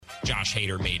Josh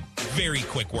Hader made very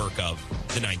quick work of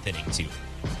the ninth inning, too.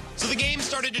 So the game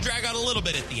started to drag out a little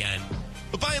bit at the end,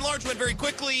 but by and large went very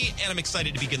quickly, and I'm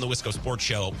excited to begin the Wisco Sports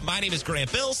Show. My name is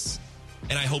Grant Bills,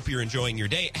 and I hope you're enjoying your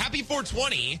day. Happy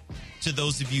 420 to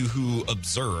those of you who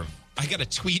observe. I got a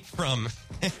tweet from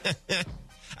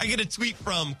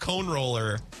Cone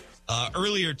Roller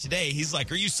earlier today. He's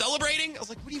like, "Are you celebrating?" I was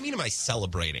like, "What do you mean am I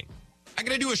celebrating? I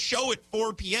got to do a show at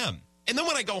 4 p.m. And then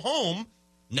when I go home,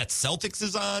 Nets Celtics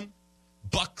is on.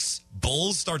 Bucks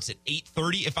Bulls starts at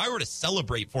 8:30. If I were to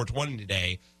celebrate 420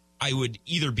 today, I would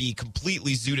either be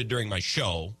completely zooted during my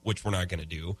show, which we're not going to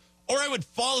do, or I would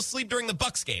fall asleep during the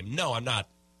Bucks game. No, I'm not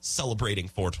celebrating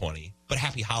 420, but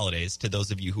happy holidays to those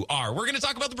of you who are. We're going to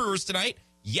talk about the Brewers tonight.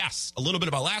 Yes, a little bit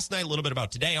about last night, a little bit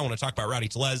about today. I want to talk about Rowdy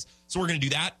Tellez, so we're going to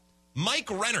do that.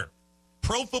 Mike Renner,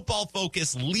 Pro Football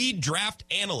Focus lead draft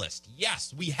analyst.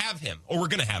 Yes, we have him, or we're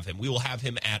going to have him. We will have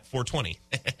him at 420.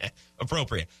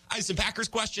 Appropriate. I have some Packers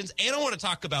questions, and I want to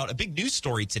talk about a big news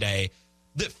story today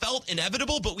that felt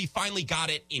inevitable, but we finally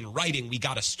got it in writing. We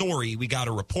got a story, we got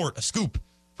a report, a scoop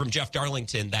from Jeff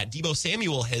Darlington that Deebo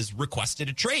Samuel has requested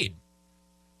a trade,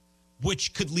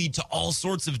 which could lead to all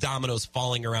sorts of dominoes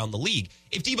falling around the league.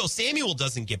 If Deebo Samuel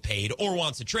doesn't get paid or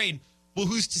wants a trade, well,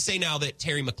 who's to say now that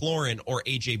Terry McLaurin or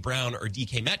A.J. Brown or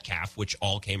DK Metcalf, which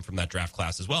all came from that draft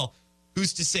class as well,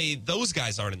 who's to say those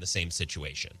guys aren't in the same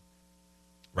situation,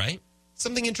 right?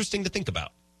 Something interesting to think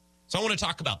about. So I want to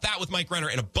talk about that with Mike Renner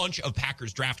and a bunch of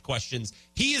Packers draft questions.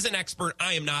 He is an expert.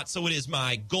 I am not. So it is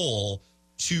my goal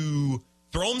to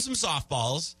throw him some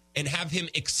softballs and have him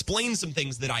explain some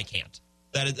things that I can't.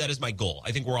 That is my goal.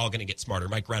 I think we're all going to get smarter.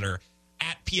 Mike Renner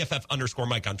at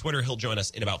PFF_Mike on Twitter. He'll join us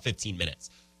in about 15 minutes.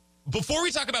 Before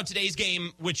we talk about today's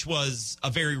game, which was a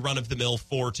very run-of-the-mill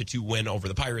 4-2 win over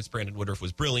the Pirates, Brandon Woodruff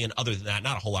was brilliant. Other than that,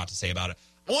 not a whole lot to say about it.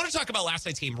 I want to talk about last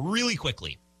night's game really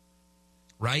quickly,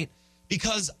 right?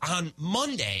 Because on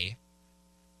Monday,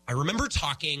 I remember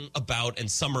talking about and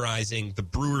summarizing the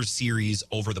Brewers series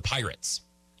over the Pirates,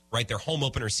 right? Their home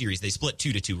opener series. They split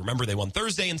 2-2. Remember, they won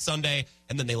Thursday and Sunday,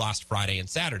 and then they lost Friday and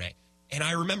Saturday. And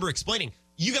I remember explaining,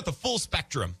 you got the full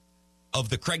spectrum of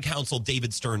the Craig Counsell,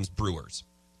 David Stearns Brewers.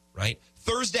 Right?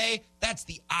 Thursday, that's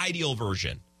the ideal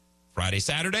version. Friday,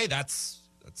 Saturday, that's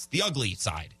the ugly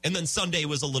side. And then Sunday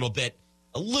was a little bit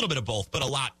of both, but a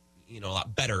lot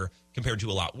better compared to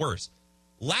a lot worse.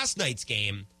 Last night's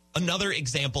game, another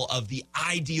example of the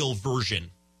ideal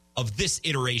version of this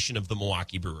iteration of the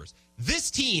Milwaukee Brewers. This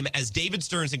team, as David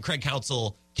Stearns and Craig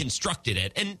Counsell constructed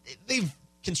it, and they've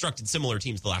constructed similar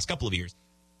teams the last couple of years,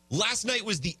 last night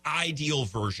was the ideal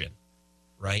version.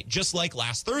 Right? Just like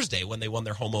last Thursday when they won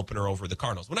their home opener over the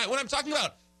Cardinals. When I'm talking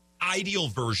about ideal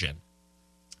version,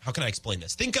 how can I explain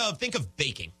this? Think of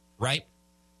baking, right?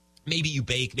 Maybe you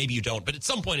bake, maybe you don't, but at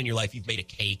some point in your life, you've made a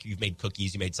cake, you've made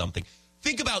cookies, you made something.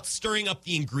 Think about stirring up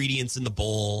the ingredients in the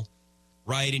bowl,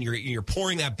 right? And you're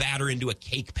pouring that batter into a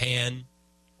cake pan,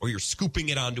 or you're scooping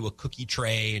it onto a cookie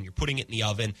tray and you're putting it in the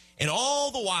oven. And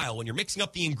all the while, when you're mixing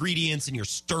up the ingredients and you're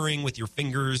stirring with your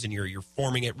fingers and you're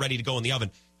forming it ready to go in the oven,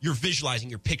 you're visualizing,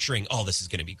 you're picturing, oh, this is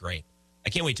going to be great. I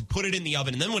can't wait to put it in the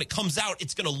oven. And then when it comes out,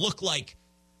 it's going to look like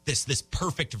this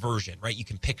perfect version, right? You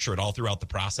can picture it all throughout the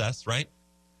process, right?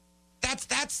 That's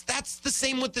the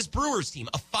same with this Brewers team.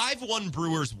 A 5-1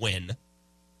 Brewers win,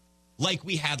 like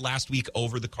we had last week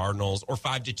over the Cardinals, or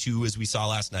 5-2 as we saw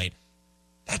last night.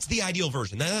 That's the ideal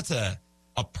version. That's a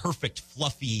perfect,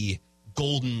 fluffy,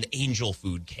 golden angel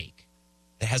food cake.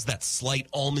 It has that slight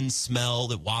almond smell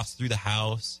that wafts through the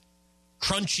house.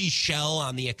 Crunchy shell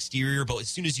on the exterior, but as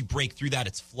soon as you break through that,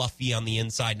 it's fluffy on the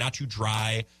inside, not too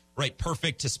dry, right?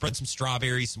 Perfect to spread some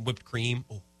strawberries, some whipped cream.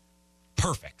 Oh,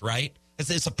 perfect, right?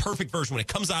 It's a perfect version. When it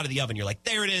comes out of the oven, you're like,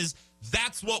 there it is.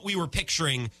 That's what we were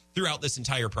picturing throughout this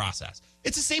entire process.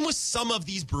 It's the same with some of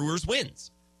these Brewers wins,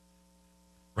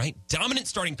 right? Dominant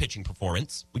starting pitching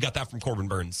performance. We got that from Corbin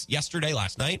Burns yesterday,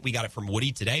 last night. We got it from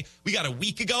Woody today. We got a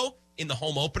week ago in the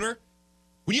home opener.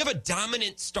 When you have a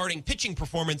dominant starting pitching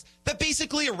performance, that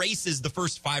basically erases the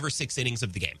first 5 or 6 innings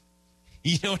of the game.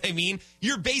 You know what I mean?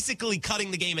 You're basically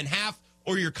cutting the game in half,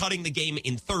 or you're cutting the game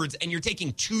in thirds, and you're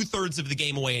taking 2/3 of the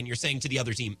game away, and you're saying to the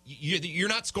other team, you're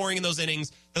not scoring in those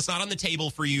innings. That's not on the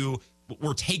table for you.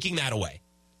 We're taking that away,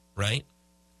 right?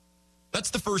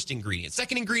 That's the first ingredient.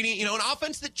 Second ingredient, an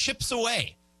offense that chips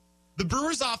away. The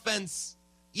Brewers' offense,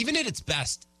 even at its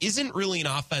best, isn't really an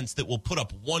offense that will put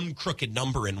up one crooked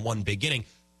number in one big inning.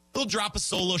 They'll drop a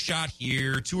solo shot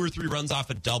here, 2 or 3 runs off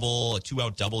a double, a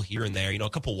 2-out double here and there, a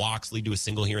couple walks lead to a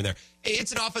single here and there.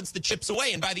 It's an offense that chips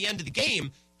away, and by the end of the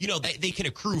game, they can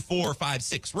accrue 4, 5,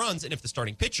 6 runs, and if the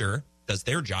starting pitcher does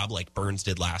their job like Burns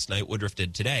did last night, Woodruff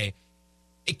did today,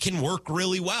 it can work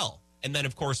really well. And then,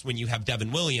 of course, when you have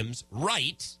Devin Williams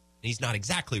right, and he's not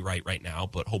exactly right now,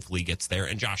 but hopefully he gets there,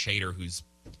 and Josh Hader, he's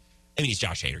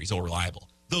Josh Hader. He's all reliable.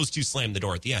 Those two slam the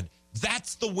door at the end.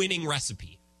 That's the winning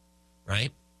recipe,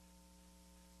 right?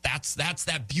 That's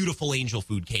that beautiful angel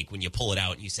food cake when you pull it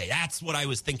out and you say, that's what I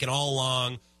was thinking all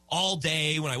along, all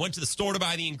day, when I went to the store to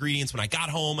buy the ingredients, when I got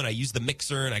home and I used the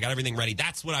mixer and I got everything ready.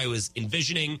 That's what I was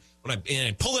envisioning. When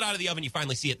I pull it out of the oven, you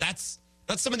finally see it. That's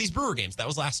some of these Brewer games. That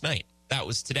was last night. That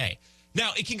was today.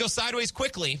 Now, it can go sideways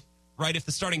quickly, right? If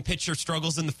the starting pitcher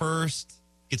struggles in the first,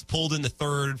 gets pulled in the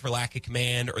third for lack of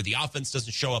command, or the offense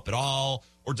doesn't show up at all,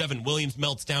 or Devin Williams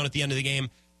melts down at the end of the game.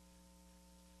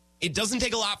 It doesn't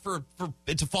take a lot for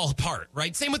it to fall apart,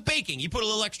 right? Same with baking. You put a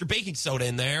little extra baking soda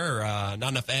in there, or not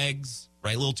enough eggs,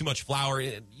 right? A little too much flour.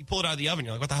 You pull it out of the oven,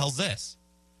 you're like, what the hell is this?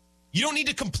 You don't need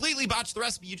to completely botch the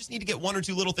recipe. You just need to get one or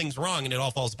two little things wrong, and it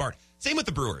all falls apart. Same with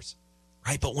the Brewers,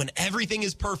 right? But when everything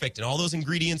is perfect and all those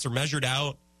ingredients are measured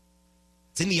out,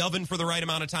 it's in the oven for the right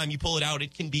amount of time, you pull it out,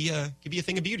 it can be a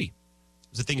thing of beauty.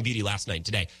 It was a thing of beauty last night and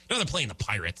today. Now they're playing the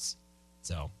Pirates,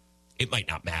 so it might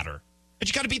not matter. But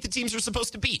you got to beat the teams you're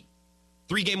supposed to beat.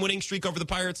 3-game winning streak over the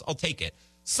Pirates, I'll take it.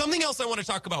 Something else I want to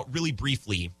talk about really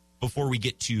briefly before we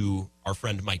get to our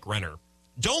friend Mike Renner.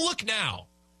 Don't look now.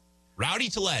 Rowdy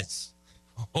Tellez.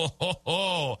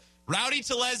 Rowdy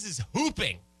Tellez is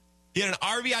hooping. He had an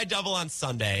RBI double on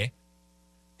Sunday.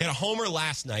 He had a homer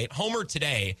last night. Homer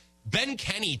today. Ben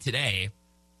Kenny today.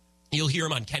 You'll hear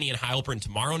him on Kenny and Heilprin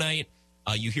tomorrow night.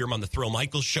 You hear him on the Thrill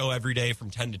Michaels show every day from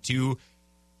 10 to 2.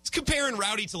 He's comparing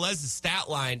Rowdy Tellez's stat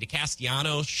line to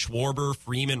Castellanos, Schwarber,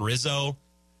 Freeman, Rizzo.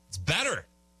 It's better.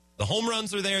 The home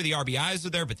runs are there, the RBIs are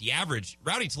there, but the average,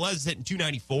 Rowdy Tellez is hitting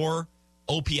 294,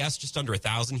 OPS just under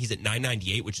 1,000. He's at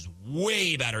 998, which is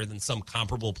way better than some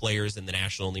comparable players in the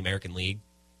National and the American League.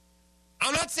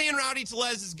 I'm not saying Rowdy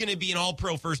Tellez is going to be an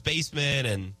all-pro first baseman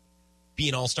and be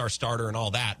an all-star starter and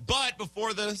all that, but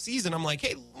before the season, I'm like,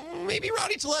 hey, maybe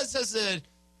Rowdy Tellez has a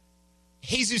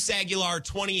Jesus Aguilar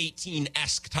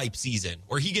 2018-esque type season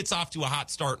where he gets off to a hot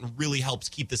start and really helps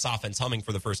keep this offense humming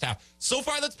for the first half. So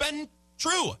far, that's been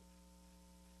true.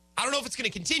 I don't know if it's going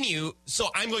to continue, so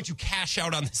I'm going to cash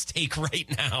out on this take right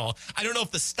now. I don't know if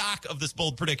the stock of this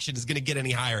bold prediction is going to get any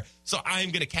higher, so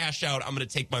I'm going to cash out. I'm going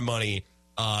to take my money,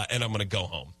 and I'm going to go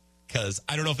home because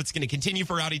I don't know if it's going to continue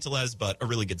for Rowdy Tellez, but a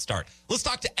really good start. Let's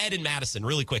talk to Ed in Madison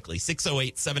really quickly,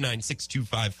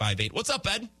 608-796-2558. What's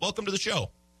up, Ed? Welcome to the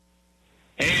show.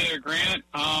 Hey there, Grant.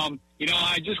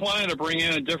 I just wanted to bring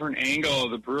in a different angle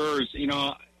of the Brewers.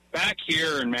 Back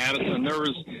here in Madison, there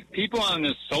was people on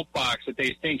this soapbox that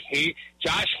they think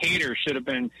Josh Hader should have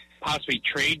been possibly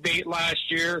trade bait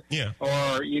last year. Yeah.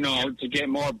 Or, to get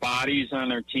more bodies on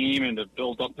their team and to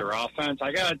build up their offense.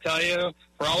 I got to tell you,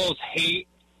 for all those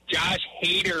Josh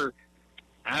Hader,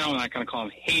 I'm not going to call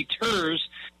them haters,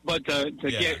 but to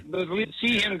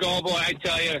see him go, boy, I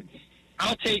tell you,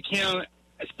 I'll take him.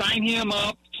 Sign him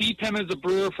up, keep him as a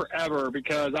Brewer forever,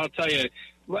 because I'll tell you,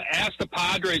 ask the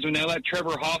Padres when they let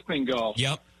Trevor Hoffman go.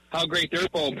 Yep. How great their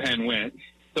bullpen went.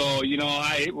 So,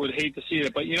 I would hate to see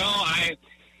it. But,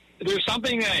 there's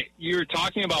something that you're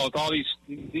talking about with all these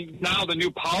now the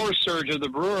new power surge of the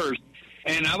Brewers.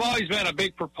 And I've always been a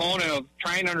big proponent of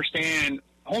trying to understand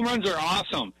home runs are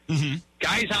awesome. Mm-hmm.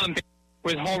 Guys on base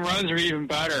with home runs are even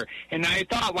better. And I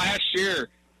thought last year,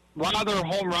 a lot of their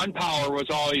home run power was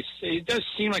always, it does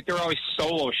seem like they're always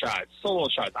solo shots. I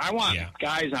want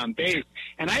guys on base.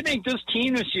 And I think this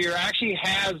team this year actually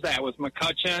has that with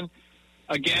McCutchen,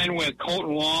 again with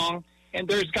Colton Wong, and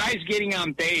there's guys getting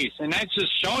on base. And that's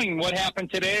just showing what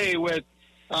happened today with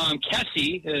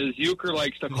Kessie, as Euchre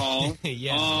likes to call him.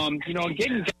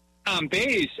 Getting guys on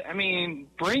base,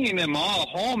 bringing them all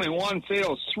home in one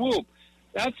fatal swoop.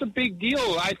 That's a big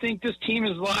deal. I think this team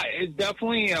is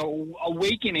definitely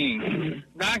awakening.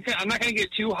 I'm not going to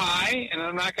get too high, and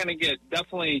I'm not going to get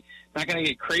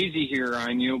crazy here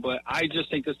on you, but I just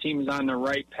think this team is on the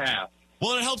right path.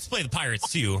 Well, it helps play the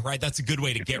Pirates, too, right? That's a good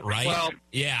way to get right. Well,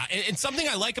 yeah, and something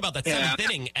I like about that seventh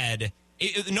inning, Ed,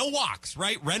 no walks,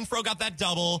 right? Renfroe got that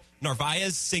double.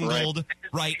 Narvaez singled,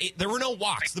 right? There were no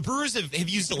walks. The Brewers have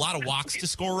used a lot of walks to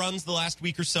score runs the last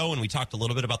week or so, and we talked a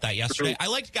little bit about that yesterday. I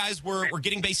liked guys were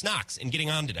getting base knocks and getting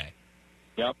on today.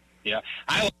 Yep, yeah.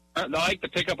 I like to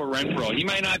pick up a Renfroe. He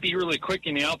might not be really quick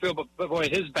in the outfield, but boy,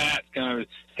 his bat's going to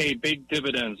pay big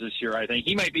dividends this year, I think.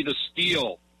 He might be the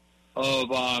steal of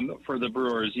for the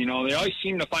Brewers. They always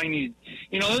seem to find these,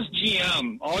 this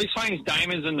GM always finds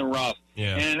diamonds in the rough.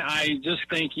 Yeah. And I just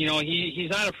think, he's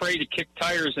not afraid to kick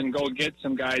tires and go get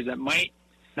some guys that might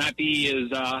not be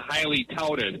as highly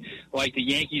touted like the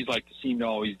Yankees like to seem to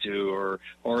always do,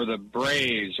 or the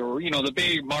Braves, or the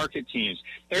big market teams.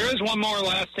 There is one more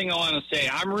last thing I want to say.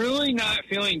 I'm really not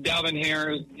feeling Devin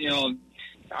Harris,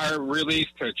 our relief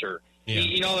pitcher.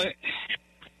 Yeah.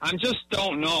 I just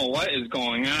don't know what is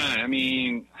going on. I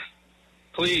mean,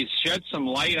 please shed some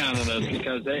light onto this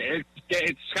because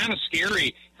it's kind of scary.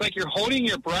 It's like you're holding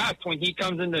your breath when he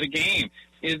comes into the game.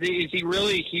 Is he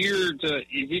really here is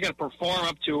he going to perform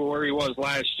up to where he was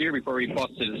last year before he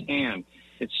busted his hand?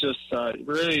 It's just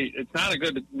really, it's not a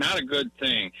good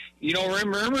thing.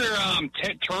 Remember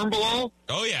Turnbull?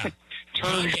 Oh yeah,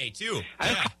 Kanye too.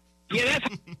 Yeah, that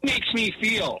makes me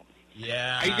feel.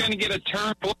 Yeah. Are you going to get a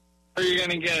Turnbull or are you going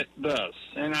to get this?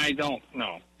 And I don't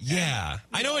know. Yeah,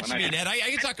 I know what you mean, Ed. I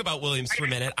can talk about Williams for a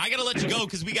minute. I got to let you go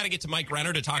because we got to get to Mike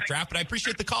Renner to talk draft, but I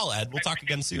appreciate the call, Ed. We'll talk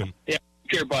again soon. Yeah,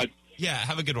 here, bud. Yeah,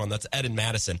 have a good one. That's Ed in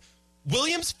Madison.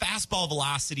 Williams' fastball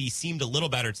velocity seemed a little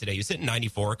better today. He was hitting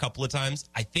 94 a couple of times.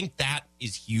 I think that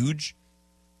is huge.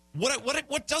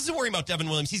 What doesn't worry about Devin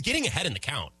Williams, he's getting ahead in the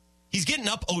count. He's getting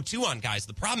up 0-2 on guys.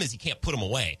 The problem is he can't put them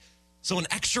away. So an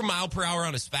extra mile per hour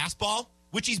on his fastball,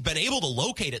 which he's been able to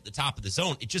locate at the top of the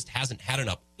zone, it just hasn't had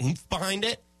enough oomph behind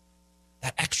it.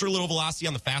 That extra little velocity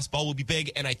on the fastball will be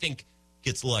big, and I think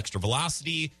gets a little extra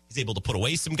velocity. He's able to put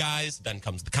away some guys. Then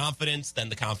comes the confidence. Then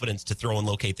the confidence to throw and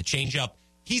locate the changeup.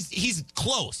 He's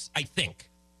close, I think.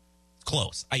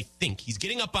 Close. I think he's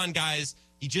getting up on guys.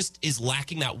 He just is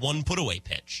lacking that one put-away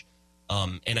pitch.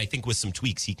 And I think with some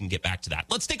tweaks, he can get back to that.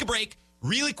 Let's take a break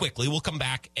really quickly. We'll come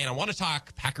back, and I want to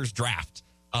talk Packers draft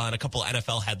on a couple of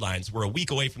NFL headlines. We're a week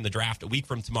away from the draft, a week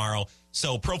from tomorrow.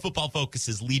 So Pro Football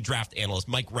Focus's lead draft analyst,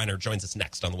 Mike Renner, joins us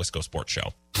next on the Wisco Sports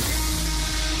Show.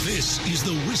 This is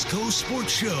the Wisco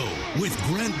Sports Show with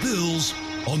Grant Bills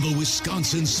on the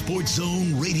Wisconsin Sports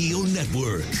Zone Radio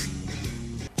Network.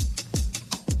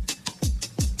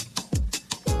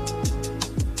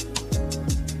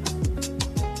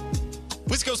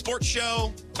 Wisco Sports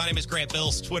Show. My name is Grant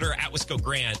Bills. Twitter at Wisco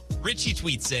Grant. Richie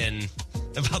tweets in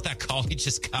about that call he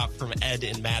just got from Ed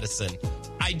in Madison.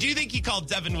 I do think he called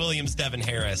Devin Williams Devin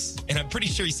Harris, and I'm pretty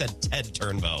sure he said Ted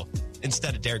Turnbow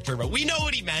instead of Derek Turnbow. We know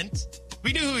what he meant.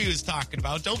 We knew who he was talking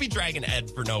about. Don't be dragging Ed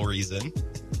for no reason.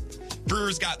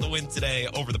 Brewers got the win today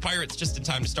over the Pirates just in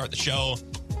time to start the show.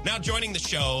 Now joining the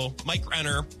show, Mike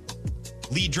Renner,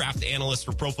 lead draft analyst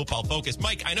for Pro Football Focus.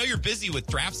 Mike, I know you're busy with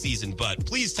draft season, but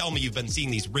please tell me you've been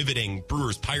seeing these riveting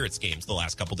Brewers-Pirates games the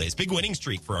last couple days. Big winning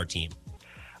streak for our team.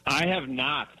 I have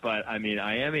not, but I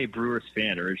am a Brewers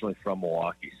fan, originally from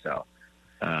Milwaukee, so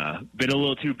been a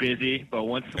little too busy. But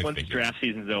once draft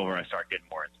season's over, I start getting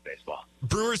more into baseball.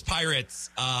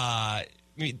 Brewers-Pirates.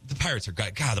 The Pirates are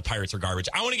the Pirates are garbage.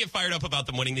 I want to get fired up about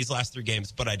them winning these last three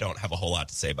games, but I don't have a whole lot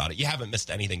to say about it. You haven't missed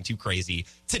anything too crazy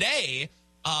today.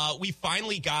 We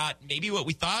finally got maybe what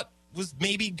we thought was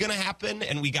maybe going to happen,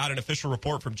 and we got an official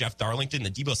report from Jeff Darlington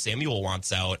that Deebo Samuel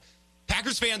wants out.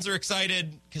 Packers fans are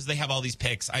excited because they have all these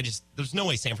picks. There's no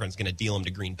way San Fran's going to deal him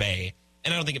to Green Bay,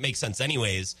 and I don't think it makes sense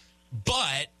anyways.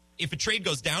 But if a trade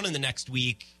goes down in the next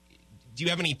week, do you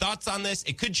have any thoughts on this?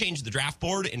 It could change the draft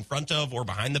board in front of or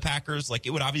behind the Packers. Like,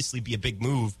 it would obviously be a big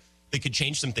move that could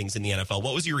change some things in the NFL.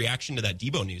 What was your reaction to that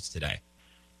Deebo news today?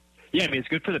 Yeah, it's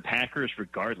good for the Packers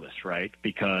regardless, right?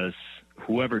 Because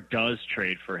whoever does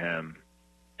trade for him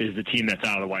is the team that's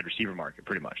out of the wide receiver market,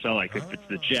 pretty much. So, if it's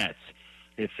the Jets,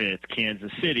 if it's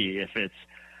Kansas City, if it's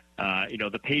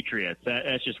the Patriots,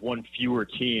 that's just one fewer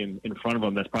team in front of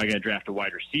them that's probably going to draft a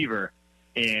wide receiver.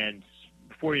 And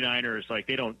 49ers,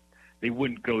 they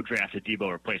wouldn't go draft a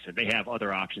Deebo replacement. They have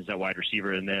other options at wide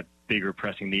receiver, and they have bigger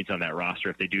pressing needs on that roster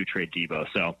if they do trade Deebo.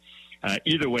 So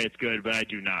either way, it's good, but I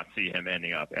do not see him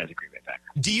ending up as a Green Bay Packer.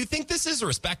 Do you think this is a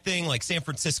respect thing? Like, San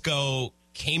Francisco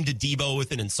came to Deebo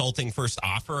with an insulting first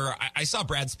offer. I saw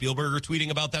Brad Spielberger tweeting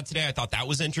about that today. I thought that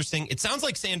was interesting. It sounds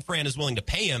like San Fran is willing to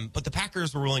pay him, but the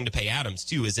Packers were willing to pay Adams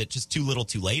too. Is it just too little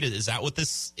too late? Is that what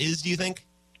this is, do you think?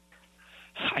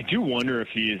 I do wonder if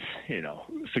he's,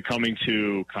 succumbing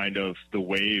to kind of the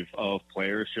wave of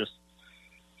players just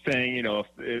saying,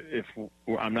 if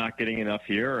I'm not getting enough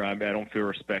here, or I don't feel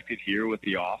respected here with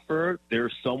the offer,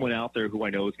 there's someone out there who I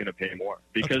know is going to pay more.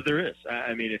 Because there is.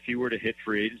 If he were to hit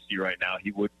free agency right now,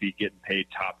 he would be getting paid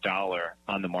top dollar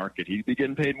on the market. He'd be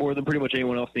getting paid more than pretty much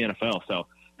anyone else in the NFL. So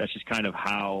that's just kind of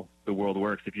how the world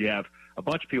works. If you have a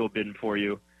bunch of people bidding for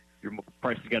you, your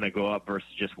price is going to go up versus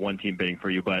just one team bidding for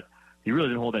you. But he really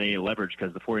didn't hold any leverage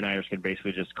because the 49ers can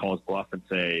basically just call his bluff and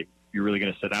say, you're really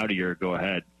going to sit out a year, go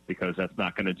ahead. because that's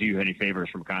not going to do you any favors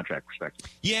from a contract perspective.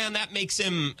 Yeah, and that makes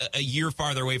him a year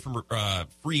farther away from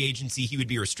free agency. He would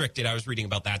be restricted. I was reading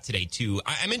about that today, too.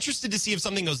 I'm interested to see if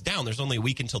something goes down. There's only a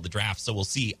week until the draft, so we'll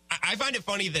see. I find it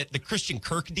funny that the Christian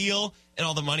Kirk deal and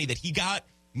all the money that he got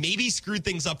maybe screwed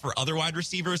things up for other wide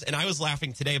receivers, and I was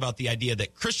laughing today about the idea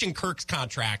that Christian Kirk's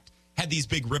contract had these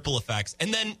big ripple effects,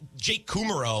 and then Jake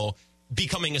Kumerow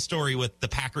becoming a story with the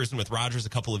Packers and with Rodgers a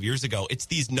couple of years ago. It's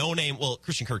these no-name, well,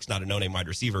 Christian Kirk's not a no-name wide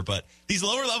receiver, but these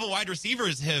lower-level wide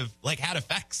receivers have had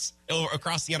effects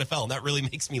across the NFL, and that really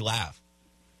makes me laugh.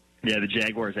 Yeah, the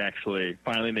Jaguars actually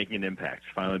finally making an impact,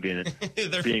 finally being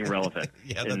relevant.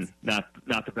 Yeah, and not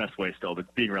the best way still,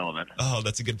 but being relevant. Oh,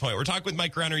 that's a good point. We're talking with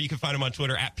Mike Renner. You can find him on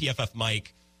Twitter at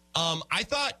PFFMike. I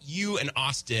thought you and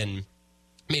Austin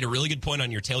made a really good point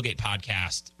on your Tailgate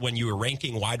podcast when you were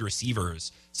ranking wide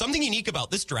receivers. Something unique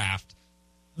about this draft,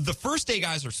 the first day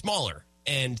guys are smaller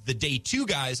and the day two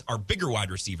guys are bigger wide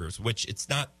receivers, which it's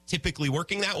not typically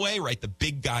working that way, right? The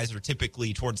big guys are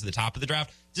typically towards the top of the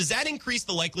draft. Does that increase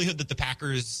the likelihood that the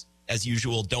Packers, as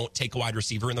usual, don't take a wide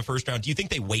receiver in the first round? Do you think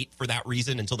they wait for that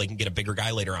reason until they can get a bigger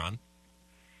guy later on?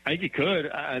 I think it could.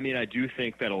 I mean, I do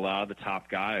think that a lot of the top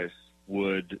guys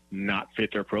would not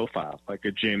fit their profile, like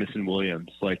a Jameson Williams,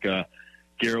 like a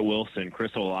Garrett Wilson,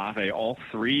 Chris Olave. All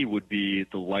three would be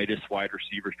the lightest wide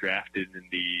receivers drafted in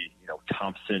the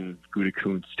Thompson,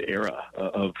 Gutekunst era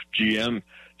of GM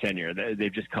tenure.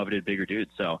 They've just coveted bigger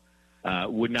dudes. So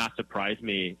would not surprise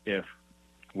me if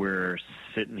we're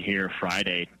sitting here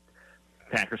Friday,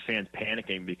 Packers fans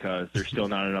panicking because there's still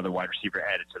not another wide receiver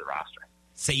added to the roster.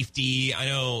 Safety, I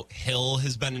know Hill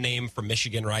has been a name from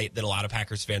Michigan, right, that a lot of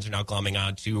Packers fans are now glomming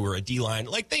on to, or a D-line.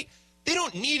 Like, they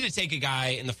don't need to take a guy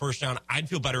in the first round. I'd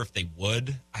feel better if they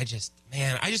would. I just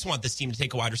want this team to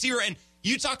take a wide receiver. And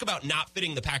you talk about not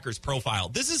fitting the Packers profile.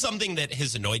 This is something that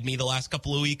has annoyed me the last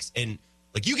couple of weeks. And,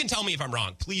 you can tell me if I'm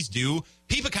wrong. Please do.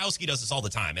 Pete Bukowski does this all the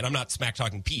time. And I'm not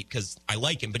smack-talking Pete because I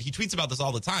like him, but he tweets about this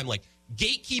all the time. Like,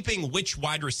 gatekeeping which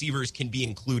wide receivers can be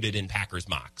included in Packers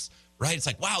mocks. Right? It's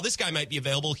like, wow, this guy might be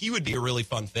available. He would be a really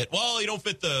fun fit. Well, you don't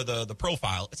fit the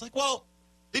profile. It's like, well,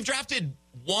 they've drafted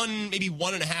maybe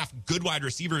 1.5 good wide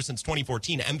receivers since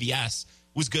 2014. MVS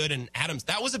was good, and Adams,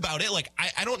 that was about it. Like,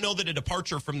 I don't know that a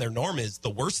departure from their norm is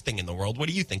the worst thing in the world. What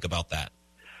do you think about that?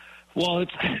 Well,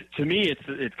 to me,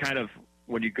 it's kind of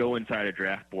when you go inside a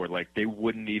draft board, like, they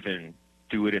wouldn't even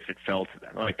do it if it fell to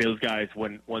them. Like, those guys,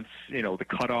 once the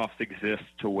cutoffs exist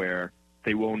to where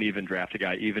they won't even draft a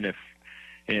guy, even if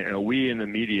we in the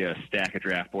media stack a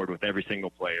draft board with every single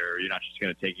player. You're not just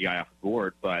going to take a guy off the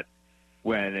board, but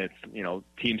when it's,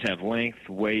 teams have length,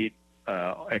 weight,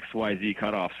 XYZ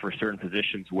cutoffs for certain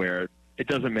positions where it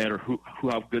doesn't matter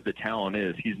how good the talent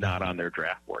is, he's not on their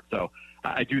draft board. So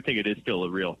I do think it is still a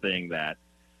real thing that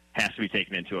has to be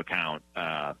taken into account.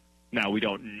 Now, we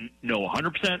don't know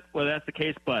 100% whether that's the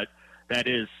case, but that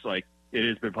is, it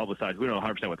has been publicized. We don't know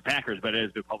 100% with the Packers, but it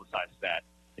has been publicized that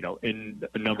in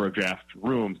a number of draft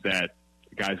rooms that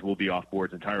guys will be off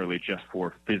boards entirely just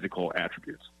for physical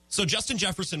attributes. So Justin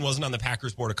Jefferson wasn't on the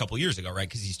Packers board a couple years ago, right?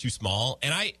 Because he's too small.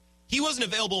 And he wasn't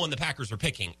available when the Packers were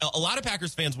picking. A lot of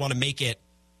Packers fans want to make it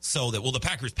so that, the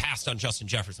Packers passed on Justin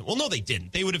Jefferson. Well, no, they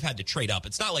didn't. They would have had to trade up.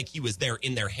 It's not like he was there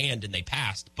in their hand and they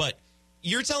passed. But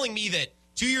you're telling me that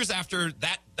 2 years after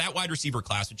that wide receiver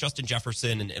class with Justin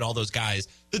Jefferson and all those guys,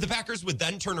 that the Packers would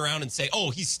then turn around and say,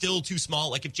 oh, he's still too small,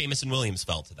 like if Jameson Williams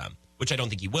fell to them, which I don't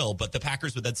think he will, but the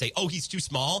Packers would then say, oh, he's too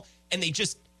small, and they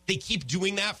keep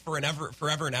doing that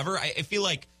forever and ever. I feel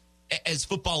like as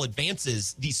football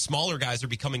advances, these smaller guys are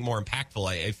becoming more impactful.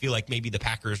 I feel like maybe the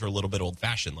Packers are a little bit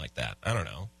old-fashioned like that. I don't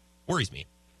know. Worries me.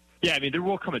 Yeah, I mean, there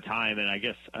will come a time, and I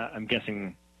guess I'm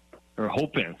guessing or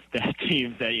hoping that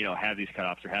teams that, have these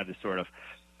cutoffs or have this sort of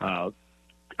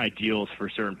ideals for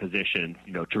certain positions,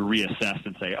 to reassess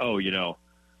and say, oh,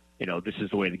 this is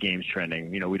the way the game's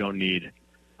trending. We don't need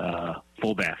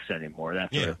fullbacks anymore,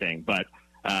 that sort of thing. But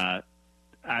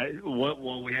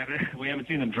we haven't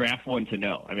seen them draft one to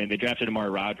know. I mean, they drafted Amari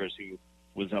Rodgers, who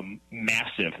was a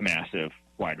massive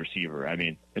wide receiver. I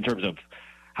mean, in terms of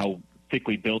how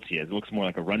thickly built he is, it looks more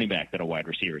like a running back than a wide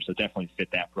receiver. So definitely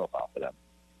fit that profile for them.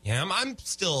 Yeah, I'm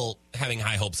still having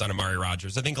high hopes on Amari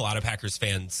Rodgers. I think a lot of Packers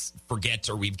fans forget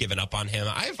or we've given up on him.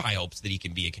 I have high hopes that he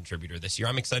can be a contributor this year.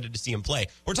 I'm excited to see him play.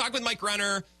 We're talking with Mike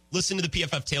Renner. Listen to the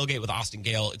PFF Tailgate with Austin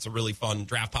Gale. It's a really fun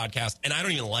draft podcast, and I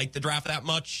don't even like the draft that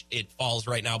much. It falls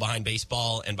right now behind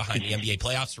baseball and behind the NBA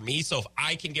playoffs for me. So if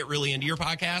I can get really into your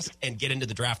podcast and get into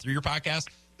the draft through your podcast,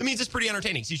 that means it's pretty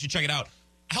entertaining, so you should check it out.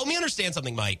 Help me understand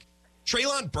something, Mike.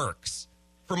 Treylon Burks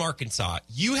from Arkansas,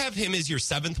 you have him as your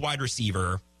 7th wide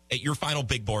receiver. at your final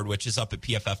big board, which is up at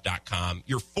pff.com,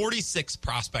 your 46th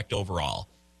prospect overall.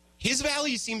 His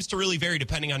value seems to really vary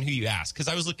depending on who you ask, because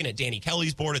I was looking at Danny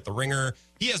Kelly's board at the Ringer.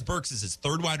 He has Burks as his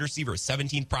third wide receiver,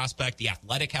 17th prospect. The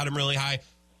Athletic had him really high.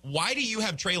 Why do you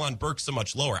have Treylon Burks so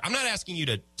much lower? I'm not asking you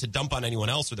to dump on anyone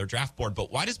else or their draft board,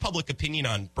 but why does public opinion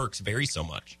on Burks vary so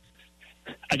much?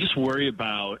 I just worry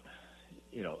about,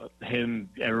 him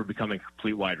ever becoming a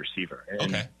complete wide receiver. And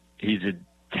okay. He's a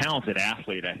talented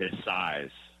athlete at his size,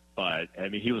 but,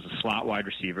 he was a slot wide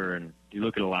receiver, and you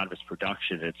look at a lot of his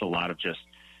production, it's a lot of just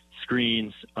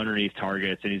screens underneath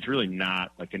targets, and he's really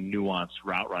not like a nuanced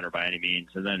route runner by any means.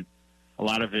 And then a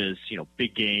lot of his,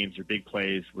 big games or big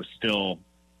plays was still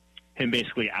him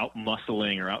basically out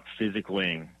muscling or out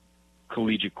physicaling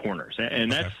collegiate corners.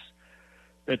 And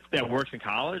that works in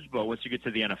college, but once you get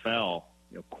to the NFL,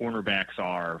 cornerbacks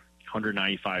are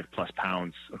 195 plus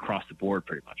pounds across the board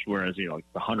pretty much, whereas,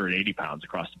 180 pounds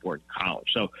across the board in college.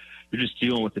 So you're just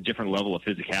dealing with a different level of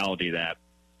physicality that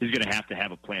he's going to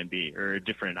have a plan B or a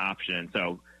different option.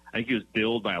 So I think he was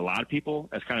billed by a lot of people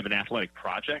as kind of an athletic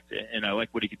project, and I like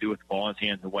what he could do with the ball in his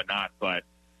hands and whatnot, but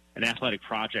an athletic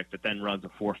project that then runs a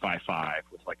 4.55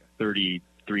 with like a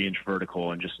 33-inch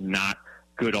vertical and just not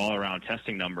good all-around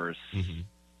testing numbers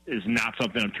is not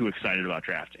something I'm too excited about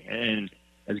drafting. And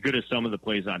as good as some of the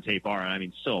plays on tape are,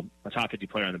 still a top 50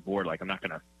 player on the board, like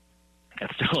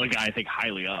that's still a guy I think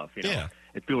highly of. Yeah.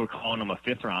 If people were calling him a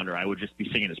fifth rounder, I would just be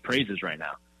singing his praises right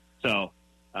now. So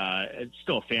it's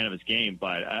still a fan of his game,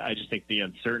 but I just think the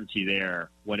uncertainty there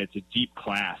when it's a deep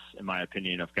class, in my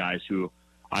opinion, of guys who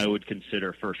I would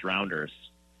consider first rounders,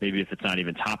 maybe if it's not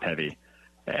even top heavy.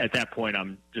 At that point,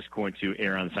 I'm just going to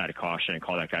err on the side of caution and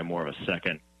call that guy more of a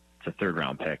second to third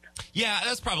round pick. Yeah,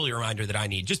 that's probably a reminder that I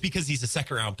need. Just because he's a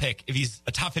second round pick, if he's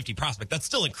a top 50 prospect, that's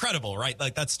still incredible, right?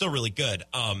 Like that's still really good.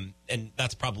 And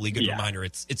that's probably a good reminder.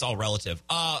 It's all relative.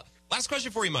 Last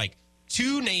question for you, Mike.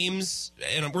 Two names,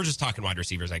 and we're just talking wide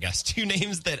receivers, I guess. Two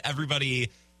names that everybody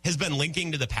has been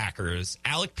linking to the Packers: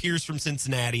 Alec Pierce from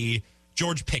Cincinnati,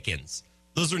 George Pickens.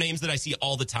 Those are names that I see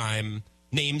all the time.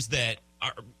 Names that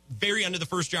are very under the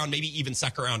first round, maybe even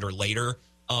second round or later.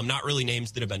 Not really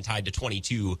names that have been tied to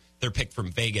 22. They're picked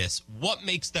from Vegas. What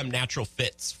makes them natural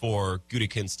fits for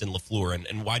Gutekunst and LaFleur,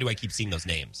 and why do I keep seeing those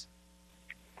names?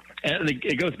 And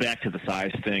it goes back to the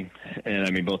size thing.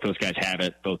 And, both those guys have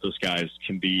it. Both those guys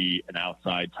can be an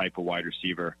outside type of wide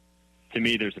receiver. To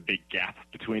me, there's a big gap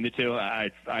between the two.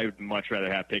 I would much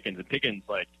rather have Pickens. And Pickens,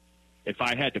 if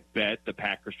I had to bet the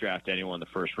Packers draft anyone in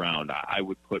the first round, I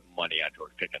would put money on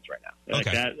George Pickens right now.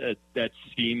 Okay. That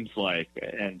seems like,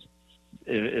 and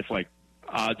it's like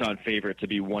odds-on favorite to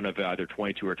be one of either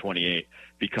 22 or 28,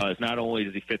 because not only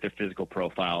does he fit their physical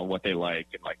profile and what they like,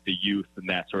 and like the youth and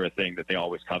that sort of thing that they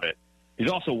always covet, he's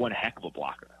also one heck of a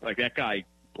blocker. Like that guy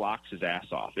blocks his ass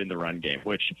off in the run game,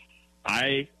 which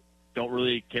I don't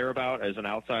really care about as an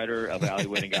outsider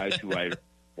evaluating guys who I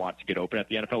want to get open at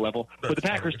the NFL level. But the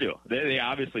Packers do. They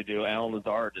obviously do. Alan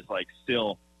Lazard is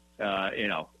still,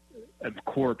 a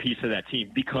core piece of that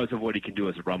team because of what he can do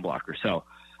as a run blocker. So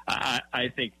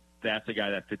I think that's a guy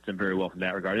that fits them very well from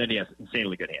that regard. And he has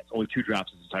insanely good hands. Only 2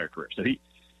 drops his entire career. So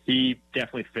he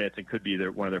definitely fits and could be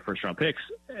one of their first-round picks.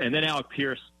 And then Alec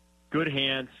Pierce, good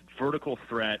hands, vertical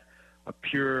threat, a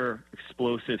pure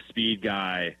explosive speed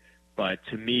guy. But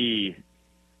to me,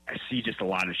 I see just a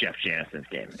lot of Jeff Janison's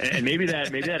game. And maybe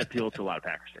that appeals to a lot of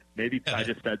Packers fans. Maybe I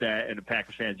just said that, and the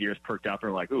Packers fans' ears perked up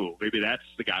and are like, ooh, maybe that's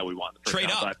the guy we want in the first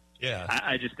round. Trade up. Yeah.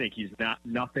 I just think he's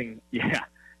nothing. Yeah.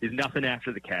 He's nothing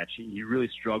after the catch. He really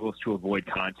struggles to avoid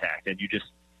contact, and you just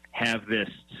have this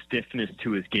stiffness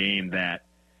to his game that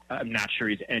I'm not sure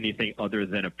he's anything other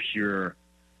than a pure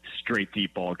straight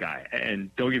deep ball guy. And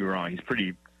don't get me wrong, he's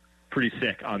pretty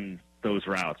sick on those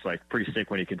routes, like pretty sick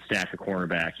when he can stack a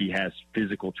cornerback. He has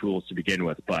physical tools to begin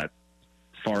with, but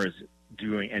as far as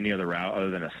doing any other route other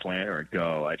than a slant or a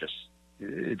go,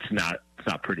 it's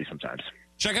not pretty sometimes.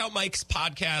 Check out Mike's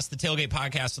podcast, the Tailgate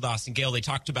Podcast with Austin Gale. They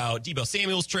talked about Deebo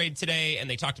Samuel's trade today, and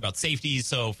they talked about safeties.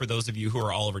 So for those of you who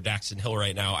are all over Daxton Hill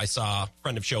right now, I saw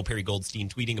friend of show Perry Goldstein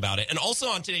tweeting about it. And also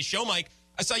on today's show, Mike,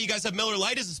 I saw you guys have Miller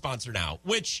Lite as a sponsor now,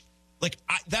 which,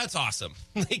 that's awesome.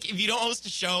 If you don't host a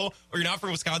show or you're not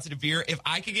from Wisconsin to beer, if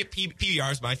I could get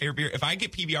PBR is my favorite beer. If I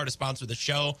get PBR to sponsor the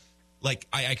show,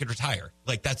 I could retire.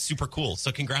 That's super cool.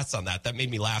 So congrats on that. That made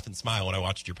me laugh and smile when I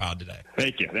watched your pod today.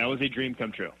 Thank you. That was a dream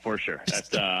come true, for sure.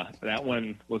 That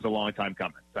one was a long time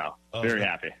coming. So very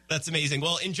happy. That's amazing.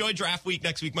 Well, enjoy draft week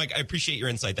next week, Mike. I appreciate your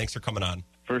insight. Thanks for coming on.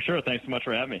 For sure. Thanks so much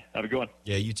for having me. Have a good one.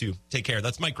 Yeah, you too. Take care.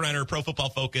 That's Mike Renner, Pro Football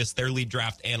Focus, their lead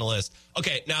draft analyst.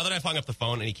 Okay, now that I've hung up the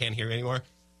phone and he can't hear me anymore,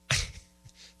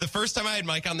 The first time I had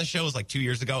Mike on the show was like 2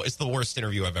 years ago. It's the worst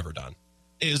interview I've ever done.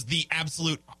 It was the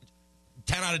absolute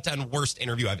 10 out of 10 worst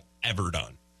interview I've ever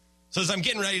done. So as I'm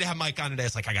getting ready to have Mike on today,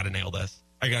 it's like, I got to nail this.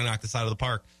 I got to knock this out of the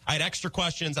park. I had extra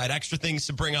questions. I had extra things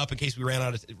to bring up in case we ran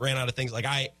out of things. Like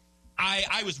I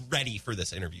was ready for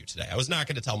this interview today. I was not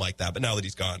going to tell Mike that, but now that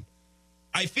he's gone,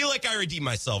 I feel like I redeemed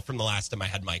myself from the last time I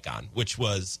had Mike on, which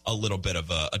was a little bit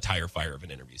of a tire fire of an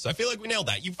interview. So I feel like we nailed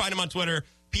that. You can find him on Twitter,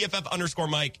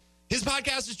 PFF_Mike. His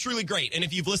podcast is truly great. And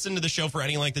if you've listened to the show for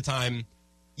any length of time,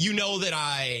 you know that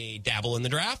I dabble in the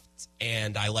draft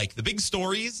and I like the big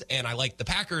stories and I like the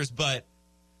Packers, but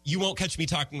you won't catch me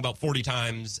talking about 40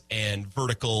 times and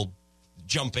vertical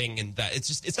jumping and that.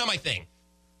 It's not my thing.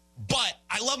 But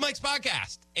I love Mike's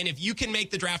podcast. And if you can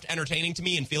make the draft entertaining to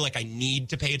me and feel like I need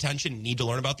to pay attention, need to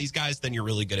learn about these guys, then you're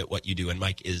really good at what you do. And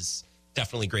Mike is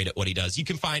definitely great at what he does. You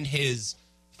can find his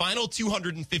final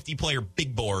 250 player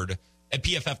big board at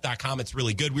PFF.com. It's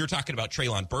really good. We were talking about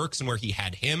Treylon Burks and where he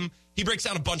had him. He breaks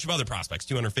down a bunch of other prospects,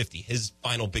 250. His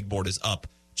final big board is up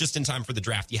just in time for the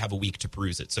draft. You have a week to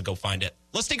peruse it, so go find it.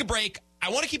 Let's take a break. I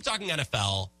want to keep talking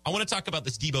NFL. I want to talk about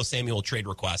this Deebo Samuel trade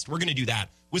request. We're going to do that.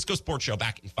 Wisco Sports Show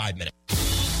back in 5 minutes.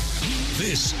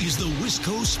 This is the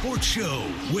Wisco Sports Show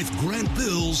with Grant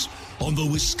Bills on the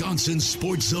Wisconsin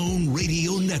Sports Zone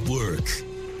Radio Network.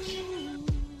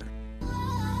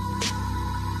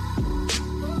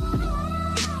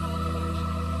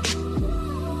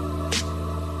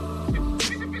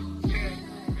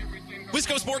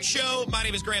 Wisco Sports Show. My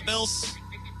name is Grant Bills.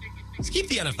 Let's keep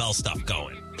the NFL stuff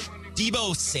going.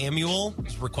 Deebo Samuel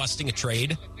is requesting a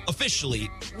trade. Officially,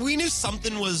 we knew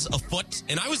something was afoot,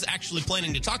 and I was actually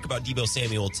planning to talk about Deebo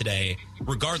Samuel today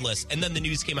regardless, and then the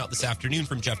news came out this afternoon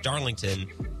from Jeff Darlington.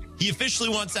 He officially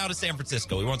wants out of San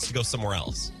Francisco. He wants to go somewhere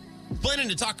else. Planning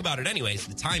to talk about it anyways.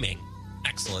 The timing,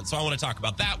 excellent. So I want to talk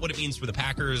about that, what it means for the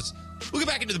Packers. We'll get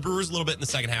back into the Brewers a little bit in the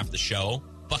second half of the show.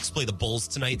 Bucks play the Bulls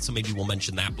tonight, so maybe we'll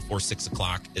mention that before 6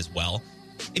 o'clock as well.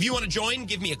 If you want to join,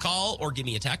 give me a call or give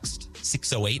me a text,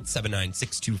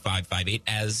 608-796-2558,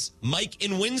 as Mike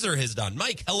in Windsor has done.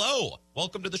 Mike, hello.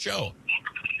 Welcome to the show.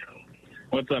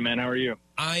 What's up, man? How are you?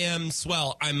 I am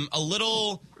swell. I'm a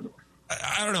little,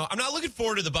 I don't know. I'm not looking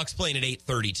forward to the Bucks playing at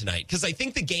 8:30 tonight because I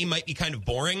think the game might be kind of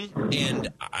boring, and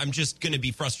I'm just going to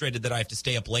be frustrated that I have to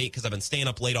stay up late because I've been staying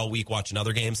up late all week watching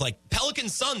other games. Like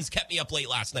Pelicans Suns kept me up late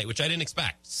last night, which I didn't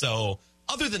expect. So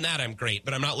other than that, I'm great,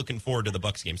 but I'm not looking forward to the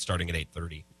Bucks game starting at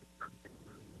 8:30.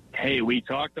 Hey, we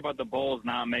talked about the Bulls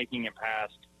not making it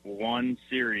past one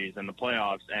series in the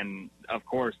playoffs, and of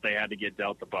course they had to get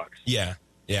dealt the Bucks. Yeah.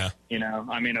 You know,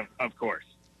 I mean, of course.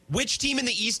 Which team in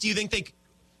the East do you think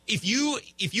if you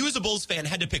as a Bulls fan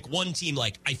had to pick one team,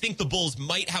 like I think the Bulls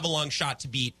might have a long shot to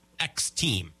beat X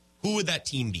team, who would that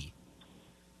team be?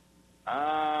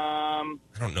 I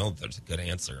don't know if there's a good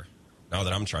answer. Now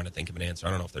that I'm trying to think of an answer, I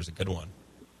don't know if there's a good one.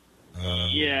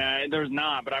 Yeah, there's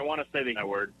not, but I want to say that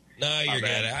word. No, you're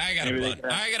good. I got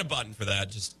a button for that.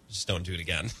 Just don't do it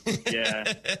again.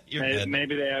 Yeah,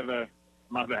 maybe they have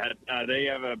my bad. They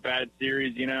have a bad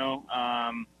series, you know.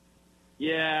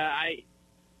 Yeah,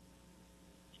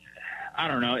 I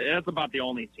don't know. That's about the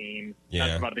only team. Yeah.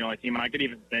 That's about the only team I could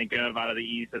even think of out of the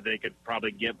East that they could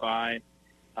probably get by.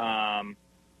 A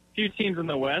few teams in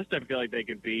the West I feel like they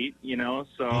could beat, you know,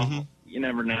 so you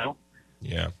never know.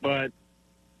 Yeah. But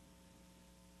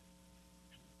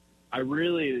I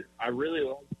really like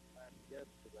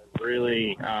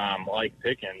like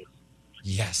Pickens.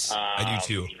 Yes, I do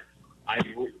too. I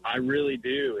really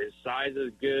do. His size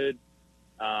is good.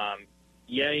 I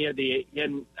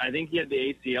think he had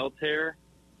the ACL tear.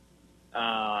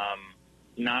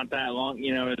 Not that long,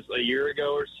 you know, it's a year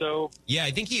ago or so. Yeah,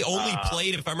 I think he only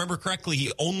played, if I remember correctly, he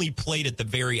only played at the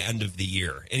very end of the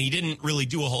year. And he didn't really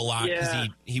do a whole lot because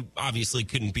he obviously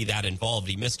couldn't be that involved.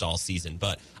 He missed all season.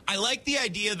 But I like the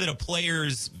idea that a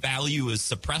player's value is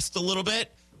suppressed a little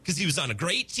bit because he was on a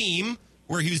great team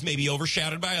where he was maybe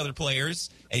overshadowed by other players,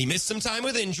 and he missed some time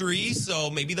with injury, so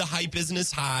maybe the hype isn't as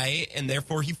high, and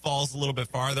therefore he falls a little bit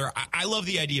farther. I love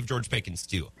the idea of George Pickens,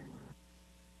 too.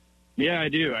 Yeah, I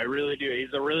do. I really do.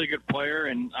 He's a really good player,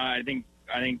 and I think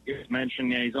it was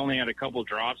mentioned he's only had a couple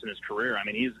drops in his career. I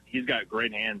mean, he's got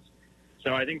great hands.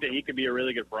 So I think that he could be a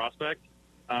really good prospect.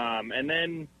 And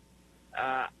then,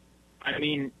 I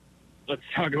mean, let's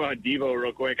talk about Deebo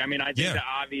real quick. I mean, I think the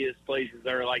obvious places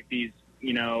are like these,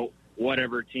 you know,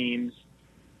 whatever teams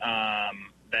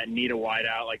that need a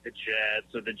wideout, like the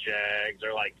Jets or the Jags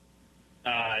or like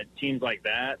teams like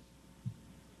that.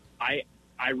 I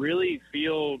really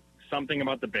feel something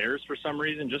about the Bears for some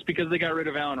reason, just because they got rid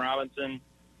of Allen Robinson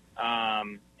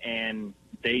and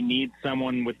they need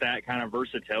someone with that kind of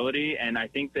versatility, and I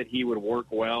think that he would work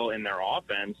well in their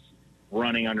offense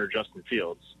running under Justin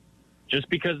Fields, just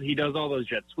because he does all those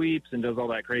jet sweeps and does all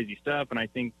that crazy stuff, and I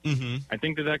think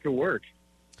that could work.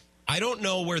 I don't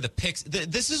know where the picks.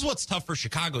 This is what's tough for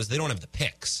Chicago is they don't have the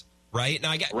picks, right?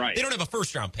 Now they don't have a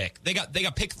first-round pick. They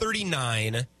got pick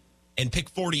 39 and pick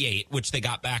 48, which they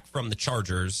got back from the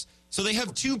Chargers. So they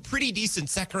have two pretty decent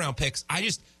second-round picks.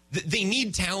 They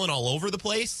need talent all over the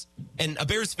place, and a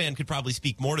Bears fan could probably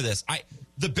speak more to this.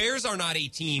 The Bears are not a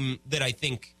team that I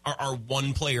think are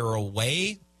one player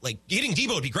away. Like, getting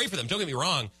Debo would be great for them. Don't get me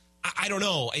wrong. I don't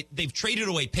know. They've traded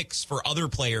away picks for other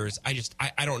players.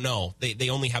 I don't know. They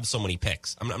only have so many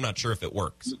picks. I'm not sure if it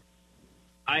works.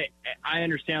 I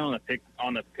understand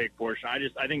on the pick portion.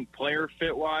 I think player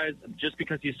fit wise, just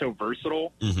because he's so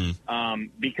versatile,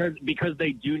 because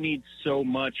they do need so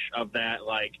much of that.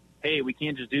 Like, hey, we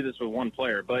can't just do this with one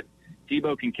player. But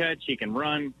Debo can catch, he can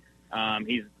run.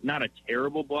 He's not a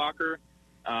terrible blocker.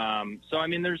 So I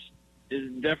mean, there's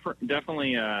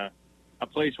definitely a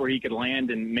place where he could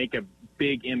land and make a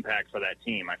big impact for that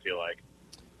team, I feel like.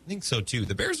 I think so, too.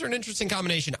 The Bears are an interesting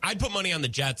combination. I'd put money on the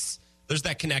Jets. There's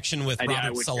that connection with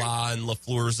Robert Saleh and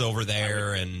LaFleur's over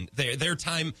there, and their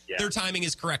timing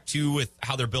is correct, too, with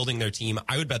how they're building their team.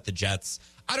 I would bet the Jets.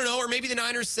 I don't know, or maybe the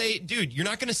Niners say, dude, you're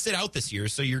not going to sit out this year,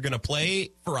 so you're going to play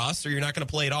for us, or you're not going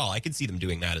to play at all. I could see them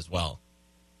doing that as well.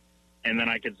 And then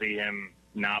I could see him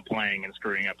not playing and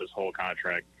screwing up his whole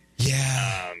contract.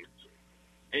 Yeah.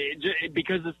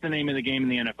 Because it's the name of the game in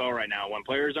the NFL right now. When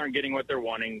players aren't getting what they're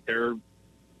wanting, they're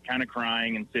kind of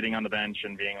crying and sitting on the bench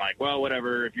and being like, well,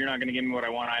 whatever. If you're not going to give me what I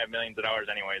want, I have millions of dollars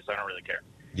anyway, so I don't really care.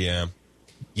 Yeah.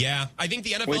 I think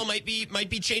the NFL might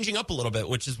be changing up a little bit,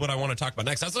 which is what I want to talk about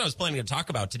next. That's what I was planning to talk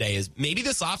about today, is maybe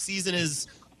this offseason is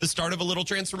the start of a little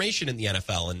transformation in the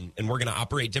NFL, and we're going to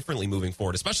operate differently moving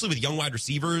forward, especially with young wide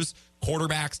receivers,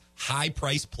 quarterbacks,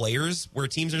 high-priced players, where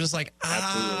teams are just like,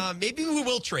 maybe we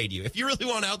will trade you. If you really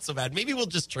want out so bad, maybe we'll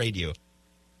just trade you.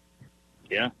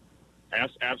 Yeah,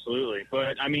 absolutely.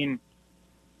 But, I mean,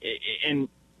 if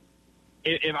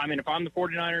I'm the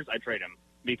 49ers, I'd trade him,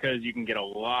 because you can get a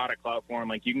lot of clout for him.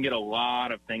 Like, you can get a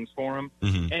lot of things for him.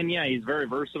 Mm-hmm. And, yeah, he's very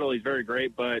versatile. He's very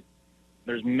great, but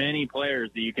there's many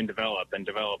players that you can develop, and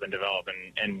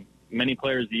many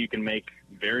players that you can make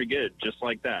very good, just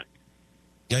like that.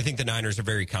 I think the Niners are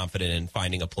very confident in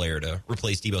finding a player to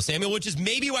replace Debo Samuel, which is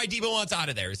maybe why Debo wants out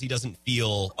of there, is he doesn't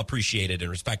feel appreciated and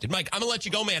respected. Mike, I'm going to let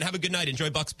you go, man. Have a good night. Enjoy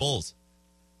Bucks Bulls.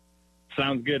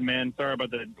 Sounds good, man. Sorry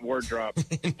about the word drop.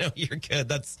 No, you're good.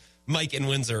 That's Mike in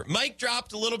Windsor. Mike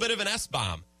dropped a little bit of an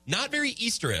S-bomb. Not very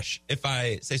Easterish, if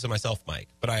I say so myself, Mike,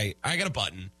 but I got a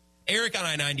button. Eric on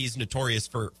I-90 is notorious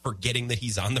for forgetting that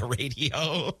he's on the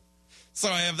radio. So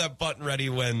I have that button ready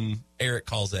when Eric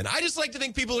calls in. I just like to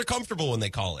think people are comfortable when they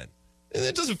call in. And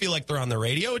it doesn't feel like they're on the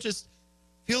radio. It just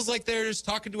feels like they're just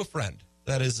talking to a friend.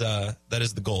 That is the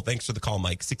goal. Thanks for the call,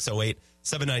 Mike.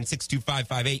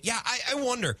 608-796-2558. Yeah, I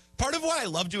wonder. Part of why I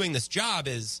love doing this job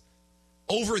is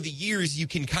over the years you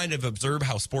can kind of observe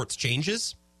how sports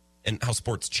changes. And how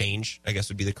sports change, I guess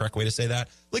would be the correct way to say that.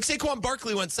 Like Saquon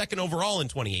Barkley went second overall in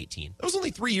 2018. That was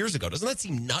only 3 years ago. Doesn't that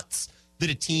seem nuts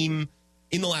that a team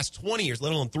in the last 20 years,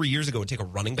 let alone 3 years ago, would take a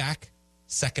running back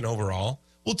second overall?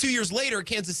 Well, 2 years later,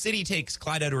 Kansas City takes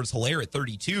Clyde Edwards-Helaire at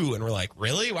 32, and we're like,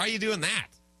 really? Why are you doing that?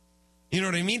 You know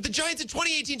what I mean? The Giants in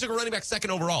 2018 took a running back second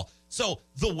overall. So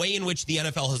the way in which the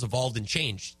NFL has evolved and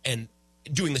changed, and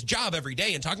doing this job every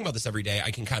day and talking about this every day, I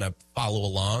can kind of follow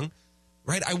along.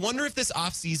 Right? I wonder if this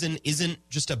offseason isn't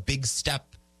just a big step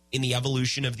in the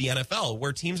evolution of the NFL,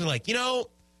 where teams are like, we're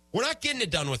not getting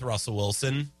it done with Russell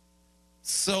Wilson.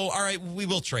 So, all right, we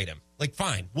will trade him. Like,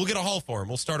 fine, we'll get a haul for him.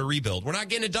 We'll start a rebuild. We're not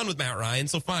getting it done with Matt Ryan,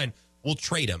 so fine, we'll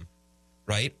trade him.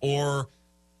 Right? Or,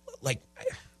 like,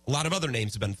 a lot of other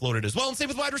names have been floated as well. And same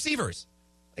with wide receivers.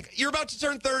 Like, you're about to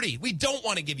turn 30. We don't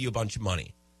want to give you a bunch of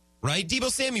money. Right? Debo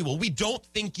Samuel, we don't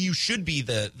think you should be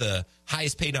the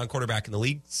highest paid on quarterback in the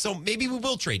league, so maybe we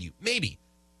will trade you. Maybe.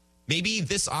 Maybe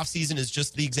this offseason is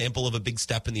just the example of a big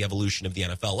step in the evolution of the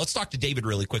NFL. Let's talk to David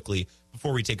really quickly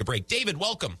before we take a break. David,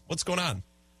 welcome. What's going on?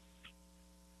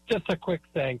 Just a quick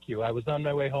thank you. I was on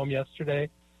my way home yesterday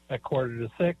at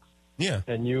 5:45. Yeah.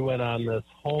 And you went on this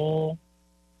whole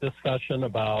discussion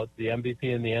about the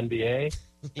MVP and the NBA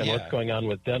and what's going on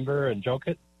with Denver and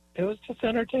Jokic. It was just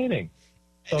entertaining.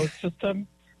 So it's just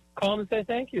call and say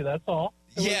thank you. That's all.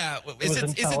 Is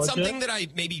it something that I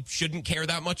maybe shouldn't care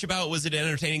that much about? Was it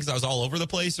entertaining because I was all over the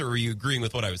place, or were you agreeing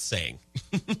with what I was saying?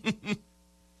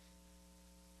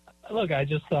 Look, I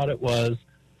just thought it was,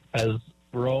 as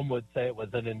Rome would say, it was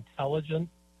an intelligent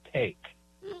take.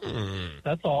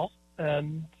 That's all.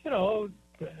 And,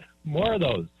 more of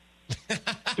those.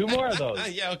 2 more of those.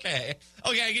 Yeah, okay.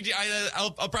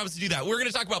 I'll promise to do that. We're going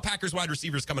to talk about Packers wide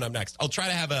receivers coming up next. I'll try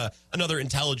to have another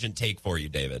intelligent take for you,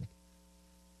 David.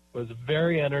 It was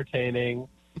very entertaining,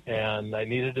 and I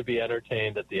needed to be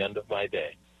entertained at the end of my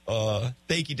day.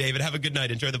 Thank you, David. Have a good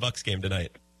night. Enjoy the Bucs game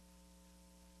tonight.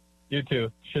 You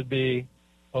too. Should be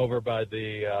over by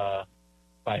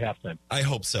halftime. I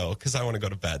hope so, because I want to go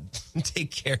to bed.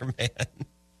 Take care, man.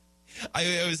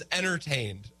 I was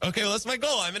entertained. Okay, well, that's my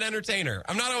goal. I'm an entertainer.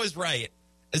 I'm not always right,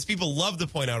 as people love to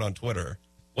point out on Twitter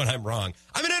when I'm wrong.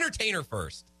 I'm an entertainer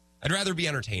first. I'd rather be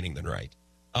entertaining than right.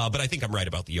 But I think I'm right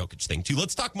about the Jokic thing, too.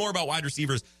 Let's talk more about wide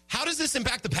receivers. How does this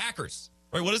impact the Packers?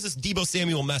 Right? What does this Deebo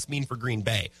Samuel mess mean for Green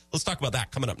Bay? Let's talk about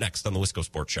that coming up next on the Wisco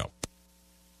Sports Show.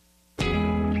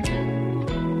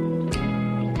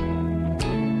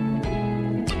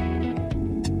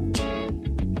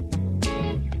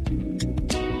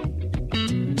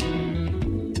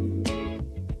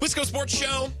 Wisco Sports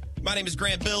Show. My name is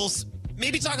Grant Bills.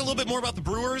 Maybe talk a little bit more about the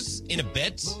Brewers in a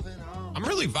bit. I'm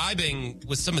really vibing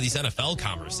with some of these NFL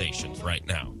conversations right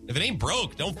now. If it ain't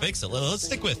broke, don't fix it. Let's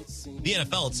stick with the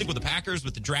NFL. Let's stick with the Packers,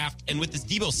 with the draft, and with this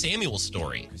Deebo Samuel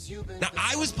story. Now,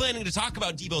 I was planning to talk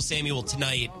about Deebo Samuel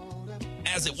tonight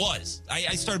as it was.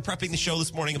 I started prepping the show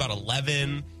this morning about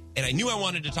 11, and I knew I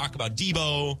wanted to talk about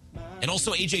Deebo. And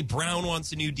also A.J. Brown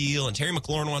wants a new deal, and Terry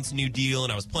McLaurin wants a new deal.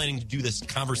 And I was planning to do this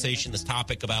conversation, this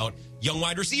topic about young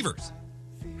wide receivers,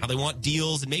 how they want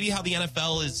deals, and maybe how the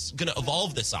NFL is going to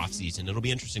evolve this offseason. It'll be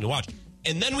interesting to watch.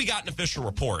 And then we got an official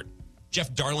report.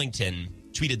 Jeff Darlington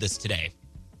tweeted this today.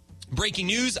 Breaking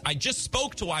news, I just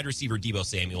spoke to wide receiver Deebo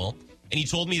Samuel, and he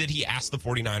told me that he asked the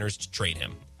 49ers to trade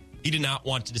him. He did not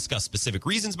want to discuss specific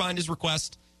reasons behind his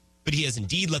request, but he has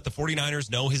indeed let the 49ers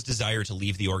know his desire to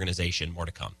leave the organization. More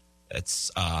to come.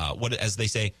 It's, as they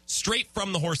say, straight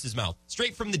from the horse's mouth,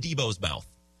 straight from the Deebo's mouth.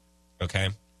 Okay?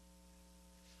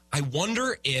 I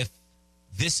wonder if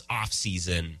this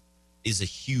offseason is a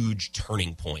huge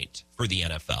turning point for the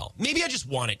NFL. Maybe I just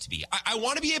want it to be. I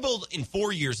want to be able to, in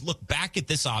 4 years, look back at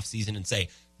this offseason and say,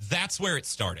 that's where it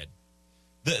started.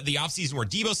 The offseason where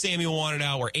Deebo Samuel wanted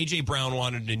out, where A.J. Brown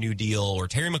wanted a new deal, or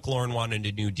Terry McLaurin wanted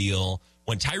a new deal,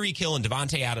 when Tyreek Hill and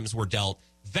Devontae Adams were dealt.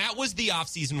 That was the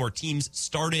offseason where teams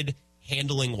started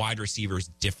handling wide receivers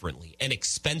differently and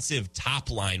expensive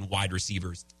top-line wide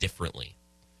receivers differently.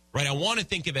 Right? I want to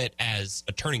think of it as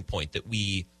a turning point that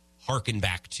we hearken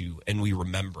back to and we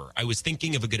remember. I was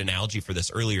thinking of a good analogy for this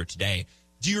earlier today.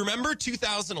 Do you remember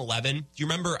 2011? Do you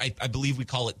remember, I believe we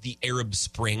call it the Arab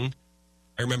Spring?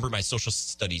 I remember my social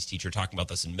studies teacher talking about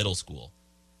this in middle school,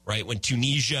 right? When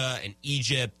Tunisia and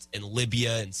Egypt and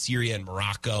Libya and Syria and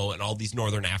Morocco and all these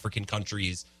northern African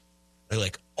countries, they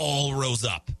like all rose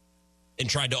up and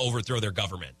tried to overthrow their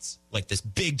governments, like this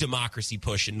big democracy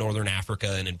push in northern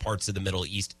Africa and in parts of the Middle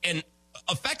East. And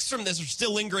effects from this are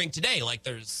still lingering today. Like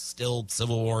there's still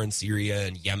civil war in Syria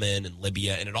and Yemen and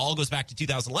Libya, and it all goes back to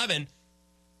 2011.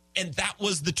 And that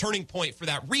was the turning point for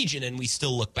that region. And we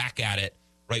still look back at it,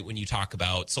 right, when you talk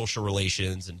about social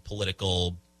relations and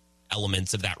political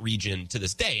elements of that region to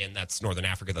this day. And that's Northern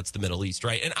Africa, that's the Middle East,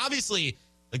 right? And obviously,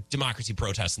 like democracy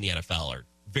protests in the NFL are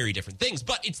very different things,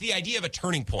 but it's the idea of a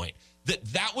turning point.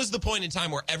 That was the point in time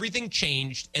where everything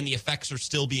changed and the effects are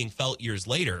still being felt years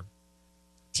later.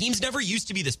 Teams never used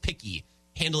to be this picky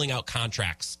handling out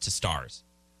contracts to stars.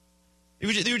 They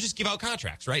would just give out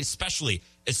contracts, right? Especially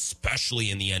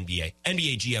in the NBA.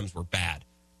 NBA GMs were bad.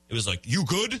 It was like, you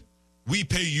good? We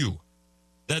pay you.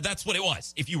 That's what it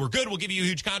was. If you were good, we'll give you a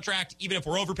huge contract. Even if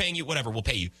we're overpaying you, whatever, we'll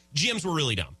pay you. GMs were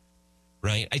really dumb,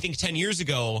 right? I think 10 years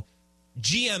ago,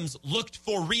 GMs looked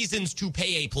for reasons to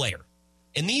pay a player.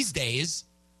 And these days,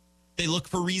 they look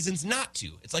for reasons not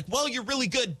to. It's like, well, you're really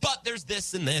good, but there's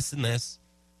this and this and this.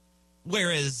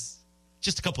 Whereas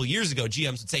just a couple of years ago,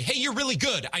 GMs would say, hey, you're really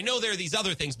good. I know there are these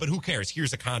other things, but who cares?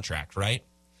 Here's a contract, right?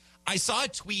 I saw a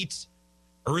tweet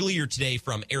earlier today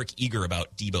from Eric Eager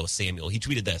about Deebo Samuel. He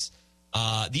tweeted this.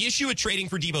 The issue with trading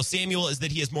for Deebo Samuel is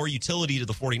that he has more utility to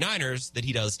the 49ers than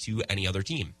he does to any other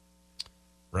team,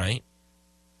 right?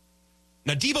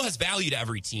 Now, Deebo has value to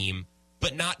every team,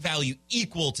 but not value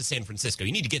equal to San Francisco.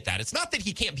 You need to get that. It's not that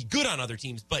he can't be good on other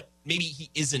teams, but maybe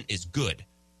he isn't as good,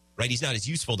 right? He's not as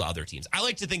useful to other teams. I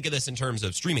like to think of this in terms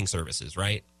of streaming services,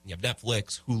 right? You have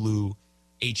Netflix, Hulu,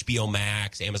 HBO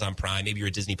Max, Amazon Prime. Maybe you're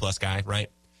a Disney Plus guy, right?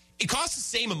 It costs the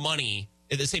same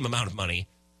amount of money,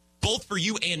 both for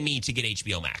you and me to get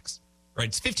HBO Max, right?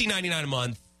 It's $15.99 a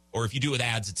month, or if you do it with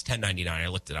ads, it's $10.99. I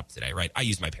looked it up today, right? I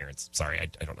use my parents. Sorry, I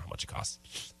don't know how much it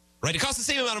costs, right? It costs the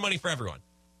same amount of money for everyone.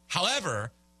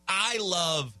 However, I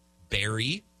love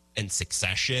Barry and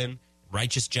Succession,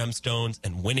 Righteous Gemstones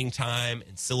and Winning Time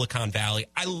and Silicon Valley.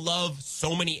 I love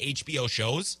so many HBO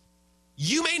shows.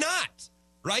 You may not,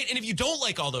 right? And if you don't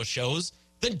like all those shows,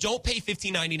 then don't pay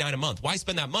 $15.99 a month. Why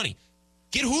spend that money?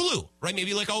 Get Hulu, right?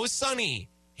 Maybe like Always Sunny,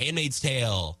 Handmaid's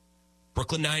Tale,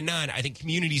 Brooklyn Nine-Nine. I think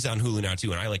Community's on Hulu now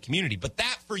too, and I like Community. But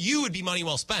that for you would be money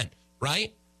well spent,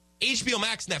 right? HBO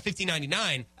Max and that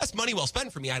 $15.99, that's money well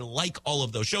spent for me. I like all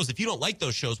of those shows. If you don't like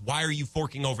those shows, why are you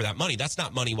forking over that money? That's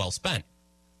not money well spent,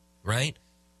 right?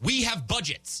 We have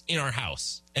budgets in our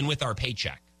house and with our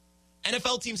paycheck.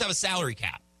 NFL teams have a salary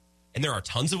cap, and there are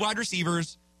tons of wide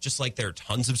receivers, just like there are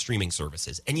tons of streaming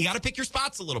services. And you got to pick your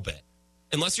spots a little bit,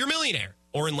 unless you're a millionaire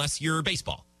or unless you're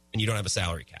baseball and you don't have a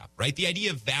salary cap, right? The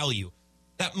idea of value,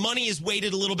 that money is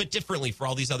weighted a little bit differently for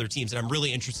all these other teams, and I'm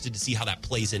really interested to see how that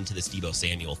plays into this Deebo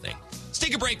Samuel thing. Let's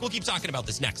take a break. We'll keep talking about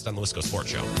this next on the Wisco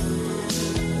Sports Show.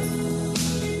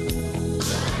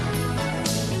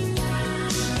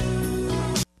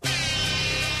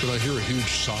 Did I hear a huge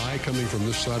sigh coming from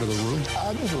this side of the room?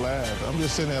 I just laughed. I'm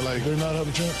just sitting there like, they're not have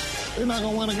a chance. They're not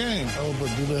going to win a game. Oh,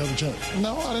 but do they have a chance?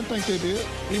 No, I didn't think they did.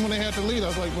 Even when they had the lead, I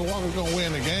was like, Milwaukee's going to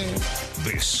win the game.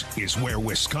 This is where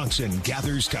Wisconsin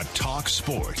gathers to talk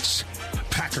sports.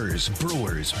 Packers,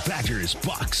 Brewers, Badgers,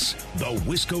 Bucks. The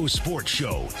Wisco Sports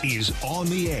Show is on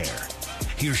the air.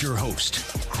 Here's your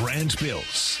host, Grant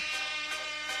Bills.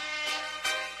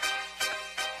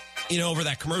 You know, over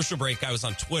that commercial break, I was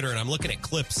on Twitter, and I'm looking at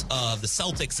clips of the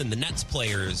Celtics and the Nets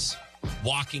players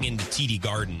walking into TD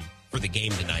Garden for the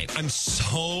game tonight. I'm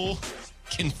so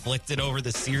conflicted over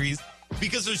this series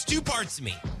because there's two parts of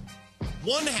me.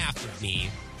 One half of me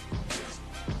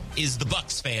is the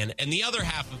Bucks fan, and the other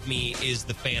half of me is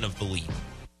the fan of the league,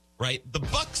 right? The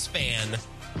Bucks fan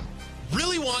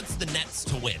really wants the Nets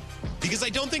to win because I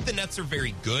don't think the Nets are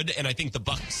very good, and I think the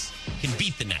Bucks can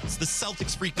beat the Nets. The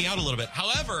Celtics freak me out a little bit.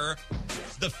 However,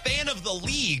 the fan of the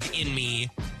league in me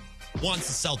wants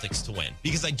the Celtics to win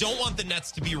because I don't want the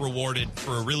Nets to be rewarded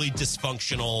for a really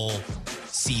dysfunctional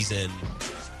season,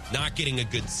 not getting a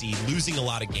good seed, losing a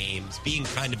lot of games, being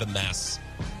kind of a mess.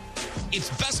 It's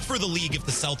best for the league if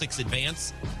the Celtics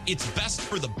advance. It's best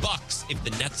for the Bucks if the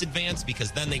Nets advance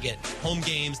because then they get home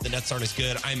games. The Nets aren't as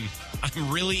good. I'm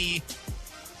really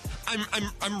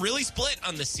split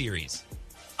on this series.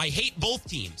 I hate both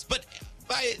teams, but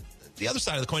by the other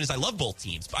side of the coin is I love both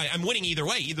teams. I'm winning either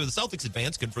way. Either the Celtics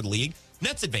advance, good for the league.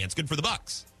 Nets advance, good for the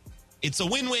Bucks. It's a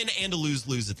win-win and a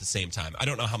lose-lose at the same time. I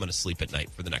don't know how I'm going to sleep at night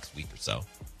for the next week or so.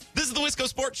 This is the Wisco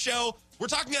Sports Show. We're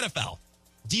talking NFL.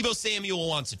 Deebo Samuel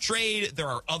wants a trade. There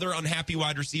are other unhappy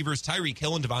wide receivers. Tyreek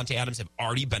Hill and Devontae Adams have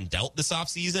already been dealt this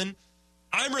offseason.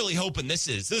 I'm really hoping this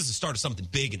is the start of something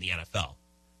big in the NFL.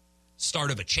 Start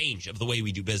of a change of the way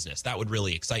we do business. That would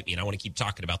really excite me, and I want to keep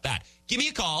talking about that. Give me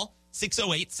a call,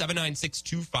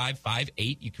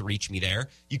 608-796-2558. You can reach me there.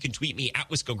 You can tweet me at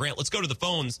Wisco Grant. Let's go to the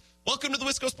phones. Welcome to the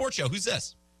Wisco Sports Show. Who's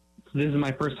this? This is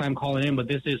my first time calling in, but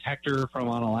this is Hector from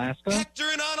Onalaska. Hector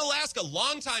in Onalaska,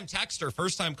 longtime texter,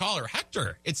 first-time caller.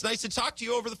 Hector, it's nice to talk to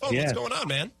you over the phone. Yeah. What's going on,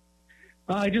 man?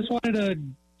 I just wanted to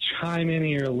chime in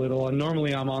here a little. And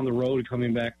normally I'm on the road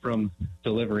coming back from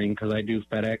delivering because I do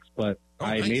FedEx, but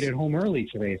I made it home early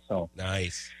today. So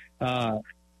nice. I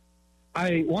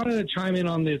wanted to chime in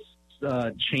on this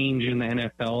change in the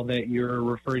NFL that you're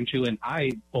referring to, and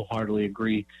I wholeheartedly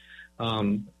agree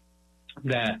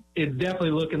that it's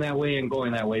definitely looking that way and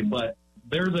going that way. But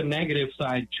there's a negative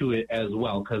side to it as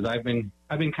well because I've been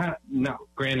kind of, now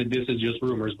granted this is just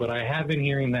rumors, but I have been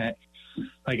hearing that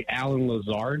like Allen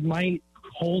Lazard might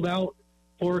hold out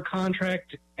for a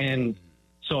contract, and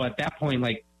so at that point,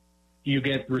 like you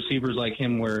get receivers like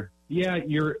him where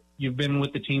you've been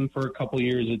with the team for a couple of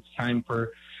years. It's time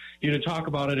for you to talk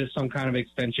about it as some kind of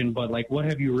extension, but like what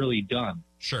have you really done?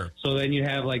 Sure. So then you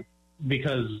have like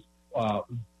because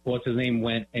what's his name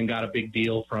went and got a big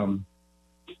deal from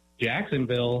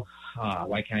Jacksonville.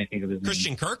 Why can't I think of his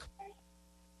Christian name? Kirk?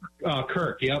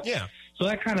 Kirk, yep. Yeah. So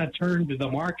that kind of turned the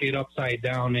market upside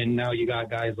down, and now you got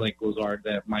guys like Lazard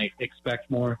that might expect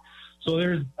more. So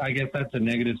I guess that's a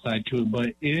negative side to it, but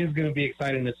it is going to be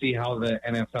exciting to see how the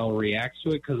NFL reacts to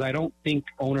it because I don't think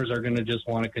owners are going to just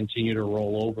want to continue to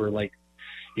roll over like,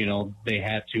 they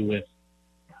had to with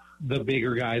the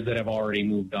bigger guys that have already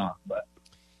moved on. But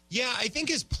yeah, I think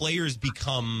as players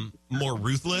become more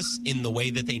ruthless in the way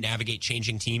that they navigate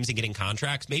changing teams and getting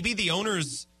contracts, maybe the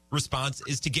owner's response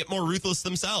is to get more ruthless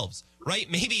themselves,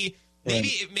 right? Maybe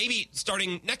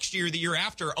starting next year, the year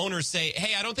after, owners say,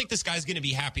 hey, I don't think this guy's going to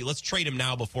be happy. Let's trade him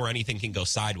now before anything can go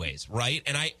sideways, right?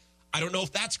 And I don't know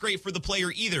if that's great for the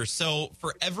player either. So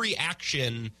for every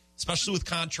action, especially with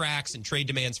contracts and trade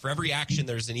demands, for every action,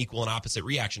 there's an equal and opposite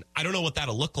reaction. I don't know what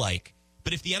that'll look like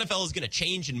But if the NFL is going to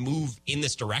change and move in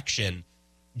this direction,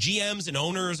 GMs and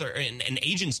owners and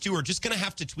agents, too, are just going to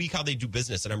have to tweak how they do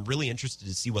business. And I'm really interested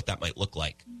to see what that might look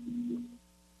like.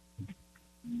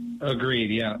 Agreed,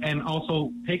 yeah. And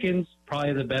also, Pickens,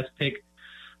 probably the best pick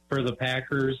for the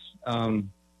Packers.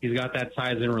 He's got that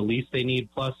size and release they need.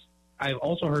 Plus, I've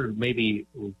also heard maybe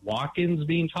Watkins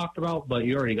being talked about, but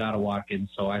you already got a Watkins,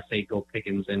 so I say go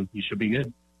Pickens, and you should be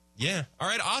good. Yeah. All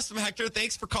right. Awesome, Hector.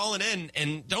 Thanks for calling in.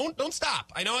 And don't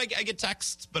stop. I know I get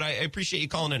texts, but I appreciate you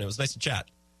calling in. It was nice to chat.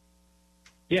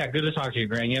 Yeah, good to talk to you,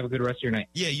 Grant. You have a good rest of your night.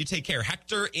 Yeah, you take care.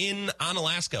 Hector in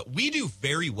Onalaska. We do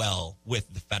very well with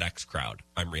the FedEx crowd,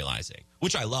 I'm realizing,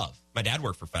 which I love. My dad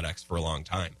worked for FedEx for a long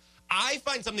time. I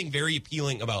find something very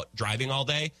appealing about driving all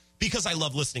day because I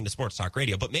love listening to sports talk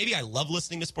radio. But maybe I love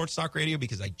listening to sports talk radio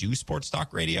because I do sports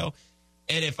talk radio.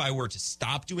 And if I were to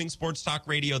stop doing sports talk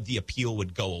radio, the appeal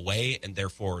would go away, and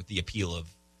therefore the appeal of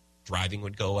driving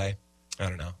would go away. I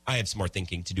don't know. I have some more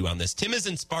thinking to do on this. Tim is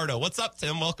in Sparta. What's up,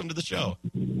 Tim? Welcome to the show.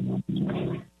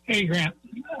 Hey, Grant.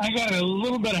 I got a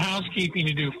little bit of housekeeping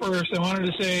to do. First, I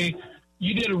wanted to say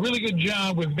you did a really good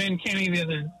job with Ben Kenny the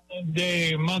other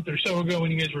day, a month or so ago, when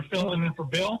you guys were filling in for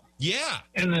Bill. Yeah.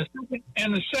 And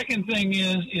the second thing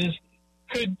is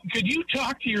could you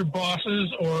talk to your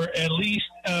bosses, or at least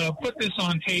put this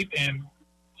on tape and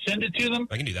send it to them?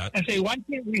 I can do that. And say, why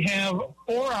can't we have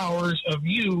 4 hours of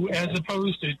you as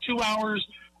opposed to 2 hours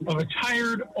of a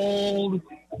tired old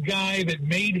guy that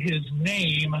made his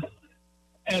name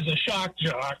as a shock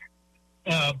jock,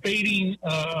 baiting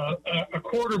a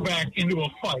quarterback into a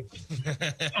fight?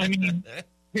 I mean,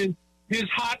 his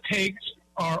hot takes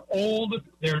are old.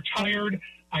 They're tired.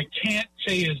 I can't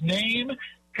say his name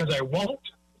because I won't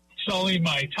sully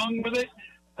my tongue with it.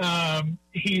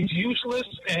 He's useless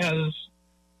as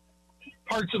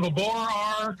parts of a boar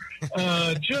are.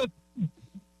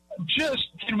 Just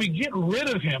can we get rid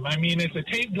of him? I mean, it's a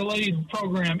tape-delayed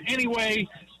program anyway.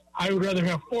 I would rather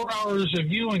have 4 hours of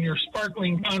you and your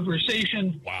sparkling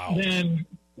conversation than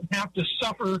have to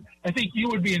suffer. I think you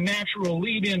would be a natural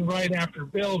lead-in right after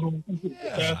Bill, who is the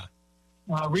best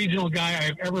regional guy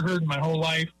I've ever heard in my whole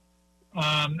life,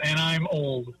 and I'm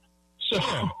old.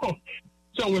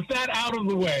 So with that out of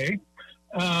the way,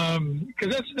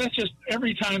 because that's just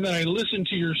every time that I listen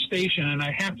to your station and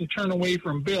I have to turn away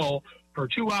from Bill for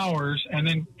 2 hours and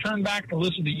then turn back to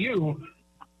listen to you,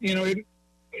 you know,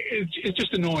 it's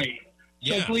just annoying.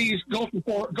 Yeah. So please go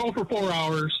for 4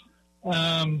 hours.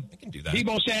 I can do that.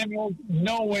 Deebo Samuel,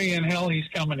 no way in hell he's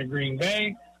coming to Green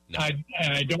Bay. No.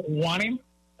 I don't want him.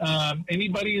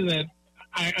 Anybody that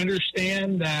I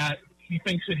understand that he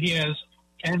thinks that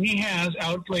he has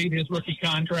outplayed his rookie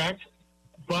contract.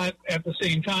 But at the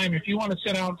same time, if you want to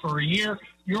sit out for a year,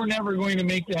 you're never going to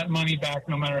make that money back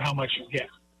no matter how much you get.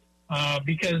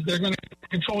 Because they're going to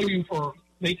control you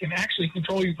they can actually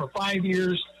control you for 5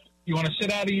 years. You want to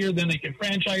sit out a year, then they can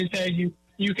franchise tag you.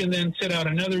 You can then sit out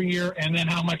another year, and then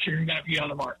how much you're going to be on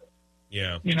the market.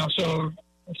 Yeah. You know, so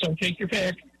take your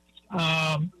pick.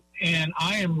 And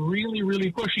I am really,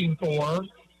 really pushing for,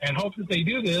 and hope that they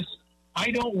do this, I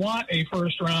don't want a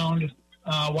first-round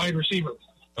wide receiver.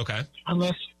 Okay.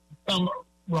 Unless some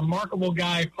remarkable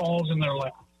guy falls in their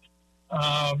lap.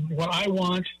 What I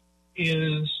want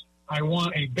is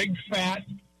a big, fat,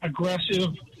 aggressive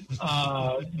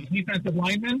defensive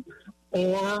lineman,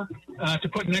 or to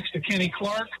put next to Kenny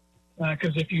Clark,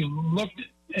 because if you looked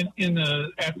at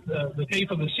the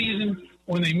tape of the season,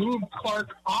 when they moved Clark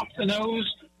off the nose,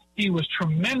 he was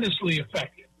tremendously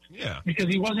effective. Yeah. Because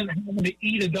he wasn't having to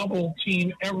eat a double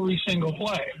team every single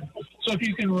play. So if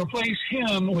you can replace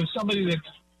him with somebody that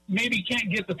maybe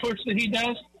can't get the push that he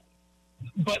does,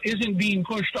 but isn't being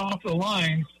pushed off the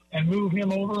line, and move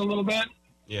him over a little bit,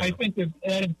 I think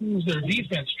that improves their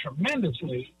defense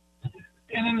tremendously.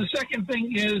 And then the second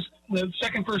thing is, the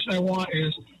second person I want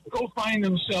is go find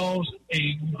themselves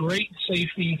a great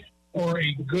safety or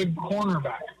a good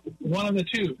cornerback, one of the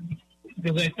two.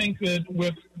 Because I think that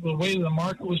with the way the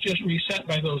market was just reset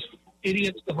by those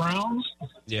idiots, the Browns,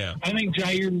 I think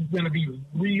Jair is going to be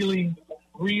really,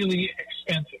 really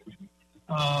expensive.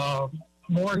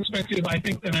 More expensive, I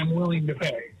think, than I'm willing to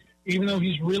pay, even though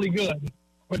he's really good.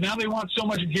 But now they want so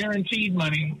much guaranteed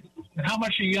money. And how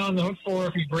much are you on the hook for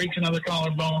if he breaks another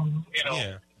collarbone,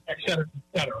 et cetera,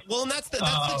 et cetera. Well, and that's the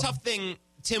tough thing,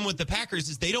 Tim, with the Packers,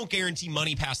 is they don't guarantee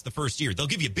money past the first year. They'll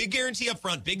give you a big guarantee up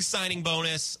front, big signing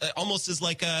bonus, almost as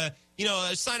like a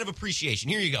sign of appreciation.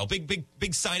 Here you go,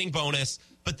 big signing bonus.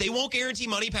 But they won't guarantee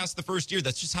money past the first year.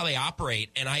 That's just how they operate.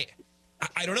 And I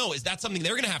don't know. Is that something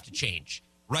they're going to have to change?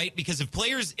 right? Because if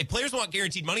players want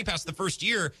guaranteed money past the first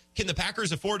year, can the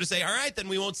Packers afford to say, all right, then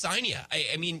we won't sign you?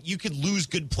 I mean, you could lose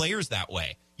good players that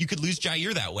way. You could lose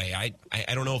Jair that way.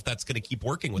 I don't know if that's going to keep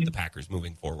working with the Packers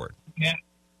moving forward. Yeah,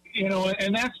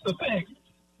 and that's the thing.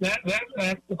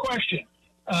 That's the question.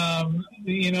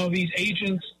 These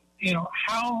agents,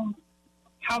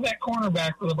 how that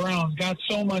cornerback for the Browns got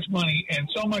so much money and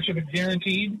so much of it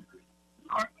guaranteed.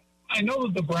 I know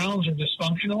that the Browns are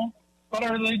dysfunctional, but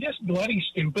are they just bloody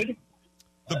stupid?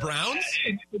 The Browns?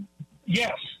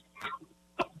 Yes.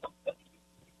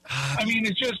 I mean,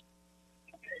 it's just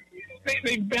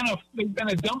they've been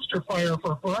a dumpster fire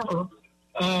for forever,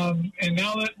 and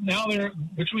now they're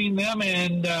between them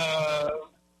and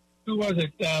who was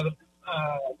it?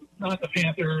 Not the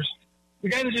Panthers. The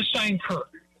guy that just signed Kirk.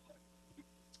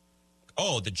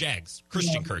 Oh, the Jags.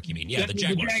 Christian Kirk, you mean? Yeah, the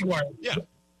Jaguars. The Jaguars. Yeah.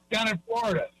 Down in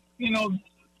Florida.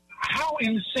 How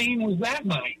insane was that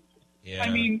money? Yeah. I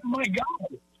mean, my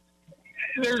God.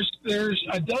 There's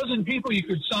a dozen people you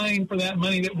could sign for that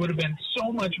money that would have been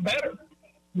so much better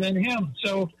than him.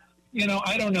 So,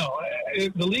 I don't know.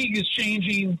 The league is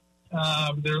changing.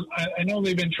 I know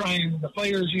they've been trying, the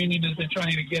players' union has been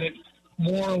trying to get it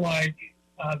more like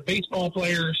the baseball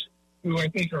players, who I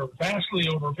think are vastly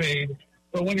overpaid.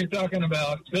 But when you're talking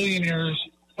about billionaires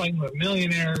fighting with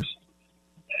millionaires,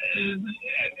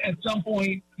 at some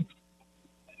point,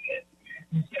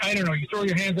 I don't know, you throw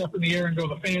your hands up in the air and go,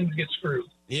 the fans get screwed.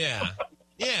 Yeah.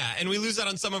 Yeah, and we lose out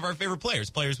on some of our favorite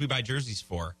players we buy jerseys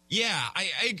for. Yeah,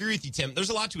 I agree with you, Tim. There's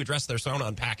a lot to address there, so I want to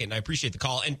unpack it, and I appreciate the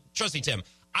call. And trust me, Tim,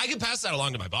 I can pass that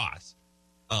along to my boss.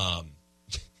 I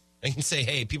can say,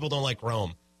 hey, people don't like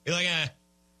Rome. You're like,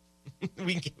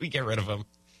 we get rid of them.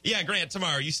 Yeah, Grant,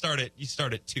 tomorrow. You start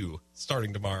at 2,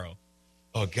 starting tomorrow.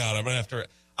 Oh, God, I'm going to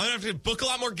have to book a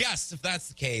lot more guests if that's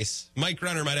the case. Mike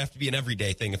Renner might have to be an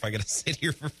everyday thing if I got to sit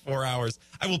here for 4 hours.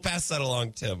 I will pass that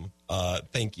along, Tim.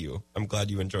 Thank you. I'm glad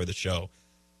you enjoy the show.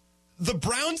 The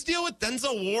Browns deal with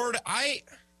Denzel Ward. I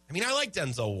like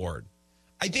Denzel Ward.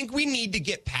 I think we need to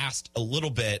get past a little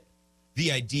bit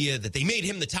the idea that they made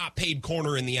him the top paid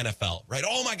corner in the NFL, right?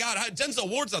 Oh, my God, Denzel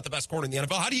Ward's not the best corner in the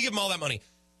NFL. How do you give him all that money?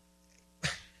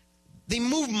 They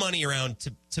move money around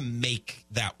to make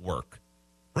that work,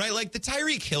 right? Like the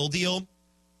Tyreek Hill deal,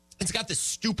 it's got this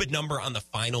stupid number on the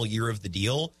final year of the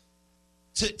deal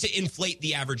to inflate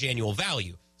the average annual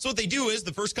value. So what they do is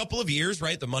the first couple of years,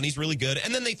 right, the money's really good,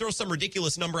 and then they throw some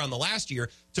ridiculous number on the last year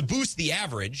to boost the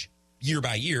average year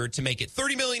by year to make it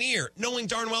 $30 million a year, knowing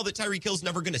darn well that Tyreek Hill's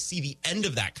never going to see the end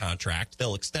of that contract.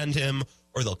 They'll extend him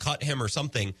or they'll cut him or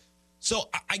something.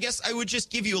 So I guess I would just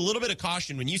give you a little bit of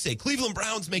caution when you say Cleveland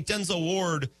Browns make Denzel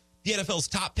Ward the NFL's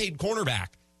top paid cornerback.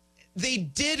 They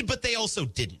did, but they also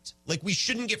didn't. Like, we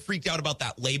shouldn't get freaked out about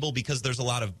that label because there's a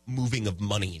lot of moving of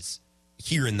monies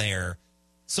here and there,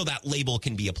 so that label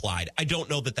can be applied. I don't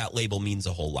know that label means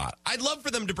a whole lot. I'd love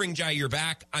for them to bring Jair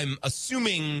back. I'm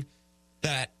assuming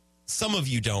that some of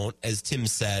you don't, as Tim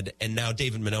said, and now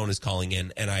David Manone is calling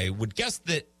in, and I would guess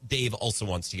that Dave also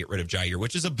wants to get rid of Jair,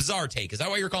 which is a bizarre take. Is that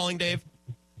why you're calling, Dave?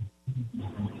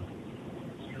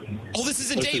 Oh, this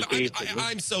isn't Dave.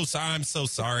 I'm so sorry. I'm so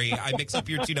sorry. I mix up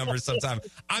your two numbers sometimes.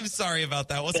 I'm sorry about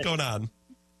that. What's going on?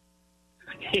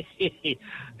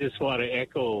 Just want to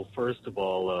echo, first of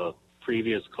all,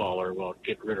 previous caller about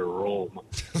getting rid of Rome.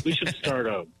 We should start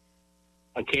a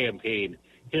campaign.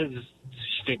 His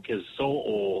shtick is so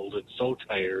old and so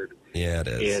tired. Yeah, it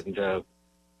is. And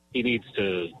he needs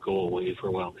to go away for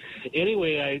a while.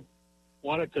 Anyway, I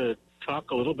wanted to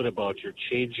talk a little bit about your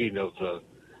changing of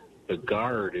the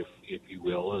guard, if you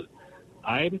will.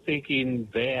 I'm thinking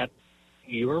that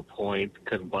your point,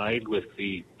 combined with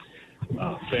the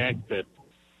fact that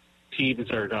teams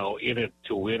are now in it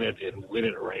to win it and win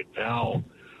it right now,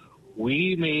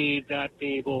 we may not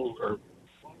be able, or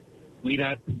we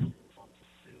not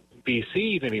be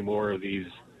seeing any more of these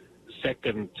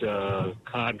second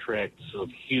contracts of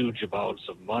huge amounts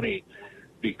of money,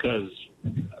 because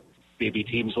maybe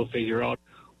teams will figure out,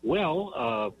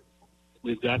 well,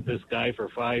 we've got this guy for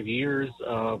 5 years.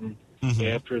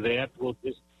 After that, we'll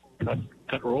just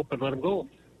cut rope and let him go.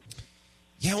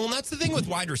 Yeah, well, that's the thing with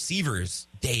wide receivers,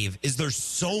 Dave, is there's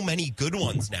so many good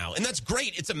ones now. And that's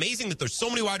great. It's amazing that there's so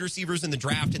many wide receivers in the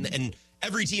draft, and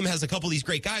every team has a couple of these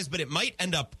great guys, but it might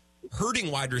end up hurting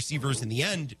wide receivers in the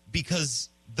end because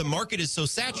the market is so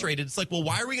saturated. It's like, well,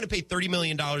 why are we going to pay $30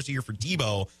 million a year for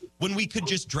Debo when we could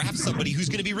just draft somebody who's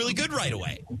going to be really good right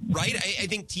away, right? I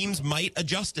think teams might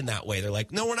adjust in that way. They're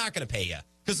like, no, we're not going to pay you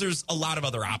because there's a lot of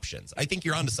other options. I think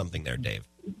you're onto something there, Dave.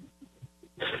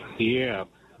 Yeah.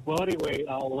 Well, anyway,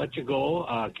 I'll let you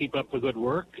go. Keep up the good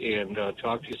work, and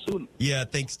talk to you soon. Yeah,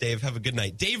 thanks, Dave. Have a good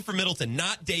night. Dave from Middleton,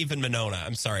 not Dave in Monona.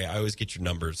 I'm sorry. I always get your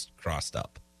numbers crossed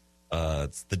up.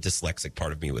 It's the dyslexic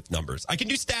part of me with numbers. I can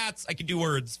do stats. I can do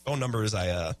words. Phone numbers,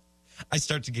 I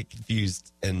start to get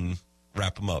confused and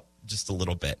wrap them up just a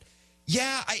little bit.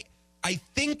 Yeah, I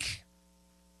think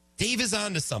Dave is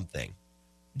on to something.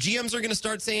 GMs are going to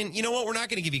start saying, you know what, we're not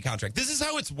going to give you a contract. This is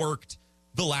how it's worked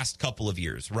the last couple of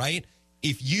years, right?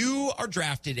 If you are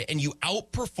drafted and you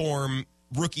outperform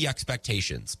rookie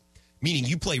expectations, meaning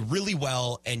you play really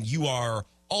well and you are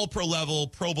all pro level,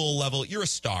 Pro Bowl level, you're a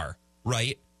star,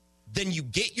 right? Then you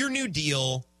get your new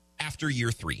deal after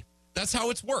year 3. That's how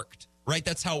it's worked, right?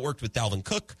 That's how it worked with Dalvin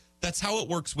Cook. That's how it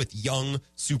works with young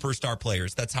superstar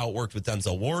players. That's how it worked with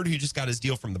Denzel Ward, who just got his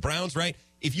deal from the Browns, right?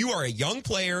 If you are a young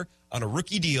player on a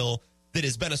rookie deal that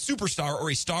has been a superstar or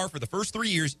a star for the first 3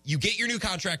 years, you get your new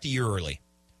contract a year early.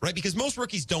 Right? Because most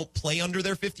rookies don't play under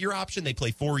their 5th-year option. They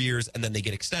play 4 years and then they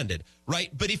get extended,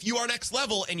 right? But if you are next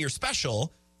level and you're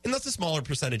special, and that's a smaller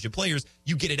percentage of players,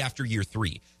 you get it after year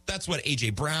 3. That's what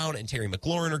A.J. Brown and Terry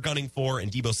McLaurin are gunning for,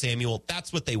 and Deebo Samuel.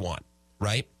 That's what they want,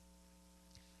 right?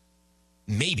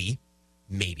 Maybe,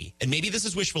 and maybe this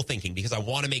is wishful thinking because I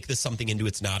want to make this something into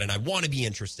it's not, and I want to be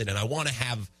interested, and I want to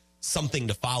have something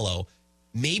to follow.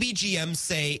 Maybe GMs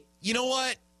say, you know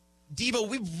what, Deebo,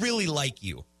 we really like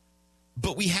you.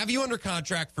 But we have you under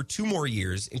contract for 2 more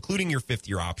years, including your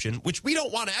 5th-year option, which we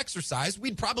don't want to exercise.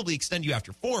 We'd probably extend you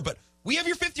after 4, but we have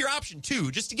your 5th-year option, too.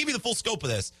 Just to give you the full scope of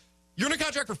this, you're under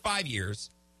contract for 5 years,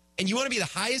 and you want to be the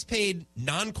highest-paid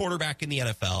non-quarterback in the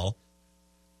NFL.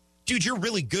 Dude, you're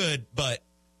really good, but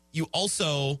you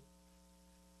also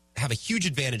have a huge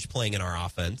advantage playing in our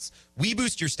offense. We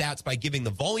boost your stats by giving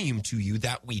the volume to you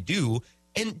that we do.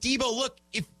 And, Deebo, look,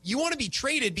 if you want to be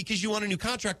traded because you want a new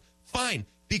contract, fine.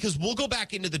 Because we'll go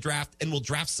back into the draft and we'll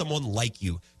draft someone like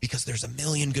you because there's a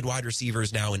million good wide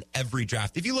receivers now in every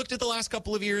draft. If you looked at the last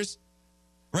couple of years,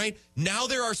 right? Now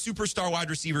there are superstar wide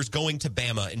receivers going to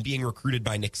Bama and being recruited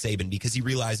by Nick Saban because he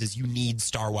realizes you need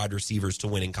star wide receivers to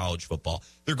win in college football.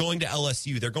 They're going to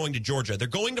LSU. They're going to Georgia. They're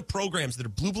going to programs that are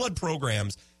blue blood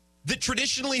programs that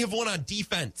traditionally have won on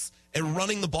defense and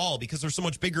running the ball because they're so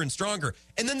much bigger and stronger.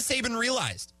 And then Saban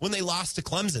realized when they lost to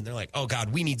Clemson, they're like, oh,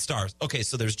 God, we need stars. Okay,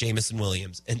 so there's Jamison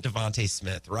Williams and Devontae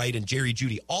Smith, right, and Jerry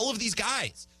Jeudy. All of these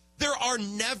guys. There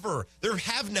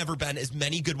have never been as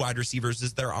many good wide receivers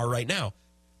as there are right now.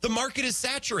 The market is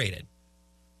saturated.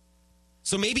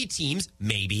 So maybe teams,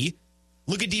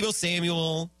 look at Deebo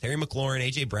Samuel, Terry McLaurin,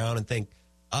 A.J. Brown, and think,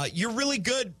 you're really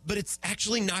good, but it's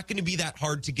actually not going to be that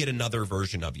hard to get another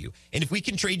version of you. And if we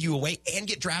can trade you away and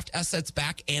get draft assets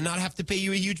back and not have to pay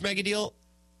you a huge mega deal,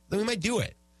 then we might do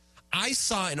it. I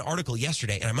saw an article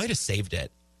yesterday, and I might have saved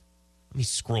it. Let me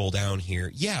scroll down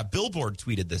here. Yeah, Billboard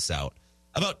tweeted this out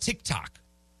about TikTok.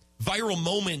 Viral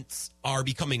moments are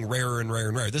becoming rarer and rarer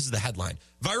and rarer. This is the headline.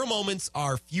 Viral moments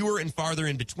are fewer and farther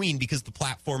in between because the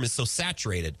platform is so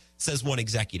saturated, says one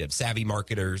executive. Savvy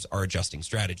marketers are adjusting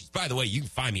strategies. By the way, you can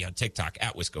find me on TikTok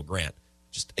at Wisco Grant.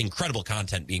 Just incredible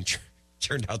content being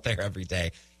churned out there every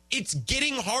day. It's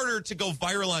getting harder to go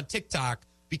viral on TikTok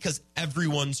because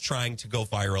everyone's trying to go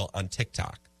viral on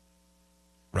TikTok,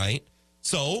 right?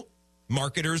 So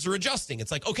marketers are adjusting.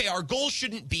 It's like, okay, our goal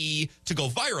shouldn't be to go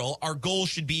viral. Our goal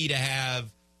should be to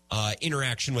have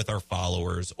interaction with our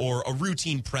followers or a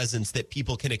routine presence that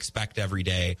people can expect every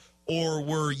day, or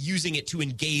we're using it to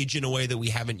engage in a way that we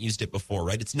haven't used it before,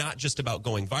 right? It's not just about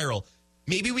going viral.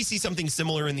 Maybe we see something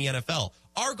similar in the NFL.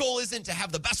 Our goal isn't to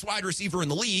have the best wide receiver in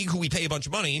the league who we pay a bunch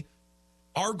of money.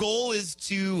 Our goal is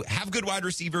to have good wide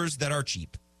receivers that are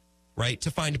cheap, right?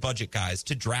 To find budget guys,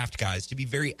 to draft guys, to be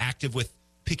very active with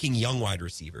picking young wide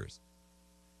receivers.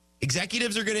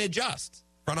 Executives are going to adjust.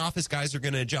 Front office guys are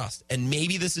going to adjust. And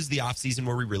maybe this is the offseason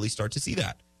where we really start to see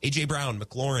that. A.J. Brown,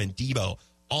 McLaurin, Deebo,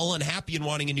 all unhappy and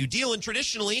wanting a new deal. And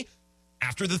traditionally,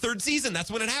 after the 3rd season,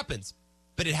 that's when it happens.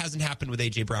 But it hasn't happened with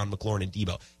A.J. Brown, McLaurin, and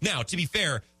Deebo. Now, to be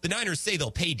fair, the Niners say they'll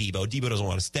pay Deebo. Deebo doesn't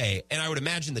want to stay. And I would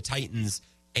imagine the Titans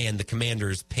and the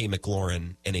Commanders pay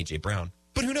McLaurin and A.J. Brown.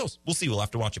 But who knows? We'll see. We'll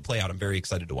have to watch it play out. I'm very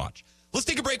excited to watch. Let's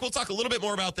take a break. We'll talk a little bit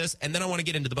more about this, and then I want to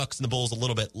get into the Bucks and the Bulls a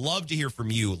little bit. Love to hear from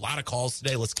you. A lot of calls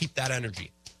today. Let's keep that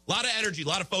energy. A lot of energy, a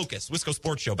lot of focus. Wisco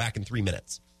Sports Show back in 3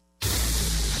 minutes.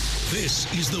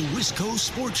 This is the Wisco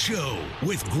Sports Show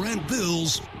with Grant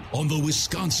Bills on the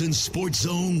Wisconsin Sports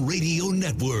Zone Radio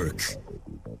Network.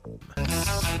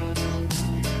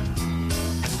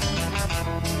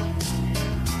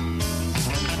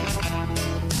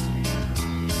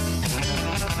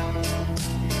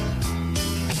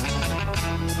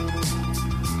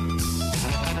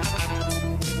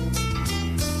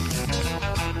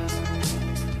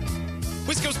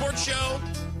 Sports Show.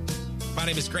 My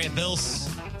name is Grant Bills.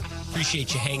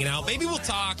 Appreciate you hanging out. Maybe we'll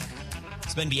talk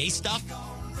some NBA stuff.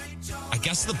 I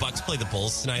guess the Bucks play the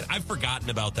Bulls tonight. I've forgotten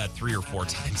about that 3 or 4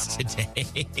 times today.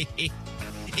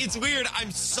 It's weird.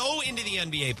 I'm so into the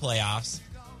NBA playoffs.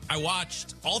 I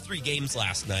watched all 3 games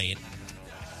last night,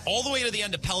 all the way to the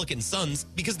end of Pelicans Suns,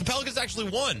 because the Pelicans actually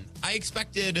won. I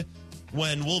expected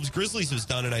when Wolves Grizzlies was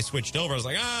done and I switched over, I was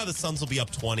like, the Suns will be up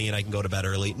 20 and I can go to bed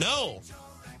early. No,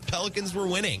 Pelicans were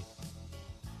winning.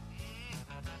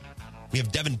 We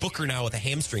have Devin Booker now with a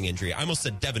hamstring injury. I almost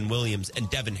said Devin Williams and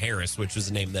Devin Harris, which was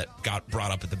a name that got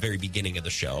brought up at the very beginning of the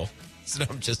show. So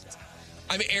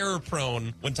I'm error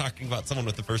prone when talking about someone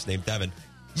with the first name Devin.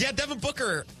 Yeah, Devin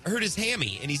Booker hurt his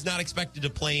hammy, and he's not expected to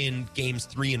play in games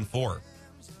 3 and 4.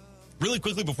 Really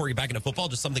quickly before we get back into football,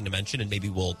 just something to mention, and maybe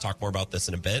we'll talk more about this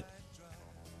in a bit.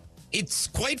 It's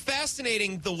quite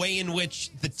fascinating the way in which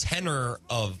the tenor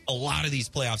of a lot of these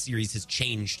playoff series has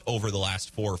changed over the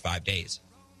last 4 or 5 days.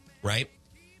 Right?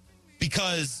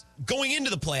 Because going into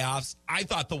the playoffs, I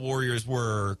thought the Warriors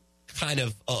were kind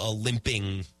of a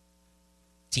limping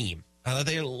team. I thought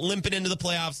they were limping into the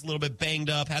playoffs, a little bit banged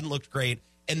up, hadn't looked great,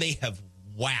 and they have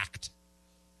whacked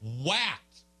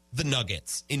the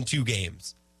Nuggets in 2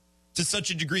 games to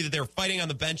such a degree that they were fighting on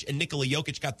the bench and Nikola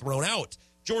Jokic got thrown out.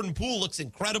 Jordan Poole looks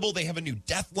incredible. They have a new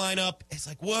death lineup. It's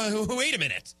like, whoa, wait a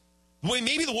minute. Wait,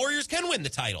 maybe the Warriors can win the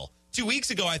title. 2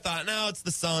 weeks ago, I thought, no, it's the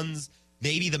Suns.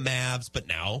 Maybe the Mavs, but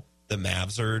now the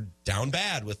Mavs are down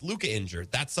bad with Luka injured.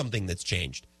 That's something that's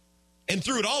changed. And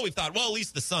through it all, we've thought, well, at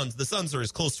least the Suns are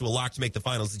as close to a lock to make the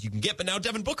finals as you can get. But now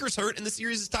Devin Booker's hurt, and the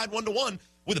series is tied 1-1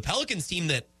 with a Pelicans team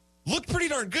that looked pretty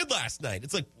darn good last night.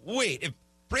 It's like, wait, if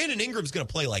Brandon Ingram's going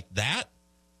to play like that,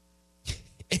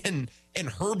 and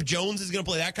Herb Jones is going to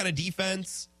play that kind of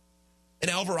defense,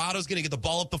 and Alvarado's going to get the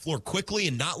ball up the floor quickly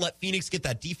and not let Phoenix get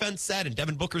that defense set, and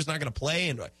Devin Booker's not going to play,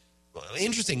 and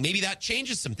interesting. Maybe that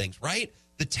changes some things, right?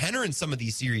 The tenor in some of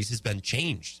these series has been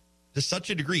changed to such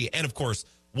a degree. And, of course,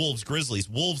 Wolves Grizzlies.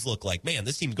 Wolves look like, man,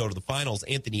 this team go to the finals.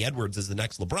 Anthony Edwards is the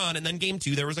next LeBron. And then game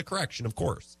 2, there was a correction, of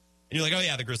course. And you're like, oh,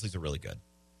 yeah, the Grizzlies are really good.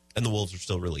 And the Wolves are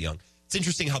still really young. It's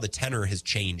interesting how the tenor has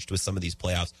changed with some of these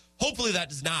playoffs. Hopefully that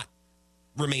does not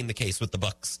remain the case with the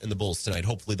Bucks and the Bulls tonight.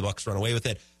 Hopefully the Bucks run away with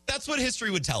it. That's what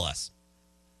history would tell us.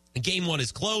 Game 1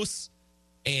 is close.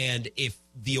 And if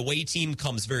the away team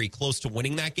comes very close to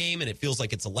winning that game and it feels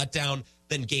like it's a letdown,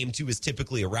 then game 2 is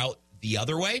typically a route the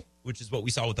other way, which is what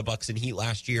we saw with the Bucks and Heat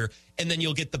last year. And then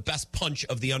you'll get the best punch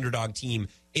of the underdog team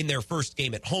in their first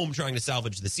game at home trying to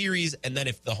salvage the series. And then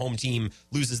if the home team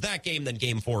loses that game, then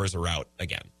game 4 is a route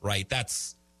again, right?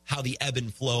 That's how the ebb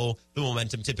and flow, the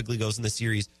momentum typically goes in the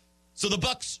series. So the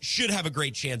Bucks should have a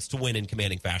great chance to win in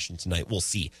commanding fashion tonight. We'll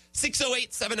see.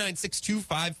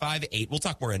 608-796-2558. We'll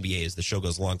talk more NBA as the show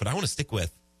goes along, but I want to stick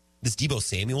with this Deebo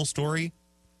Samuel story.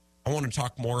 I want to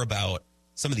talk more about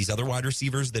some of these other wide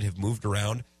receivers that have moved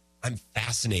around. I'm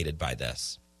fascinated by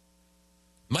this.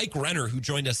 Mike Renner, who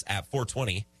joined us at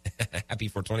 420. Happy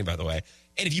 420, by the way.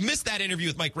 And if you missed that interview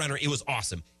with Mike Renner, it was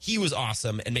awesome. He was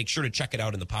awesome. And make sure to check it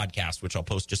out in the podcast, which I'll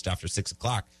post just after 6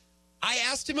 o'clock. I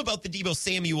asked him about the Deebo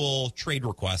Samuel trade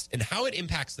request and how it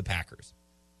impacts the Packers,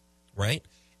 right?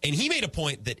 And he made a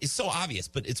point that is so obvious,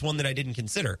 but it's one that I didn't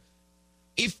consider.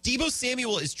 If Deebo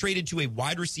Samuel is traded to a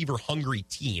wide receiver hungry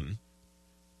team,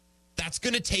 that's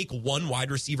going to take one wide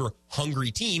receiver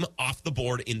hungry team off the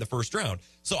board in the first round.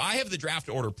 So I have the draft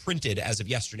order printed as of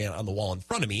yesterday on the wall in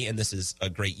front of me, and this is a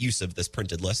great use of this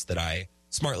printed list that I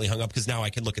smartly hung up because now I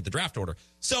can look at the draft order.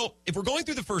 So if we're going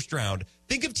through the first round,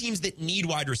 think of teams that need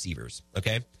wide receivers,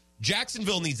 okay?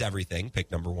 Jacksonville needs everything,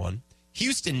 pick number 1.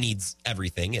 Houston needs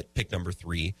everything at pick number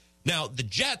 3. Now, the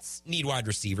Jets need wide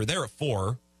receiver. They're at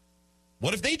 4.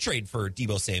 What if they trade for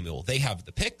Deebo Samuel? They have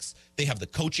the picks. They have the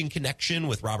coaching connection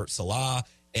with Robert Saleh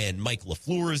and Mike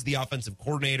LaFleur is the offensive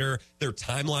coordinator. Their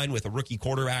timeline with a rookie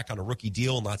quarterback on a rookie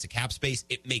deal and lots of cap space.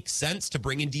 It makes sense to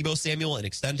bring in Deebo Samuel and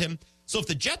extend him. So if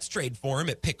the Jets trade for him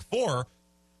at pick 4,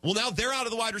 well, now they're out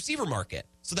of the wide receiver market.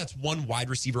 So that's one wide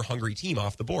receiver hungry team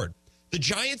off the board. The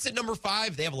Giants at number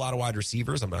 5, they have a lot of wide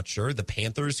receivers. I'm not sure. The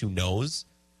Panthers, who knows,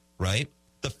 right?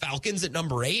 The Falcons at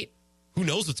number 8, who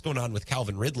knows what's going on with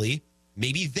Calvin Ridley?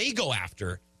 Maybe they go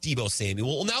after Deebo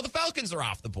Samuel. Well, now the Falcons are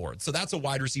off the board. So that's a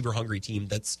wide receiver hungry team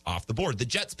that's off the board. The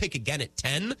Jets pick again at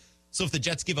 10. So if the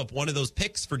Jets give up one of those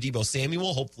picks for Deebo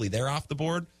Samuel, hopefully they're off the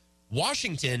board.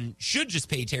 Washington should just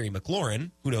pay Terry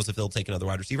McLaurin. Who knows if they'll take another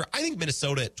wide receiver. I think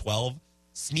Minnesota at 12.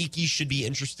 Sneaky should be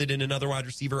interested in another wide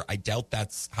receiver. I doubt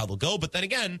that's how they'll go. But then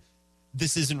again,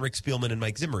 this isn't Rick Spielman and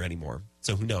Mike Zimmer anymore.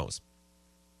 So who knows?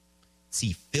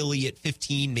 see Philly at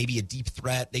 15, maybe a deep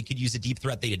threat. They could use a deep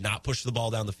threat. They did not push the ball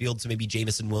down the field, so maybe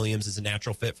Jamison Williams is a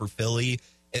natural fit for Philly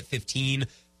at 15.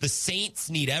 The Saints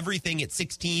need everything at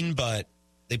 16, but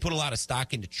they put a lot of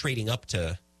stock into trading up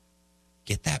to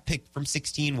get that pick from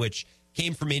 16, which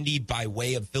came from Indy by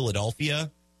way of Philadelphia.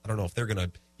 I don't know if they're going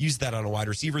to use that on a wide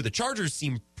receiver. The Chargers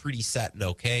seem pretty set and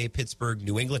okay. Pittsburgh,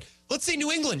 New England. Let's say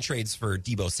New England trades for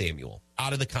Deebo Samuel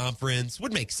out of the conference.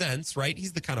 Would make sense, right?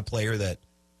 He's the kind of player that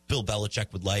Bill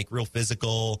Belichick would like. Real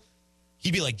physical.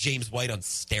 He'd be like James White on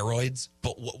steroids,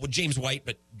 but would James White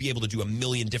be able to do a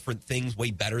million different things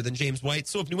way better than James White?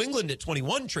 So if New England at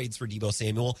 21 trades for Deebo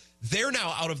Samuel, they're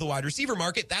now out of the wide receiver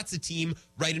market. That's a team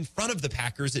right in front of the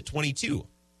Packers at 22.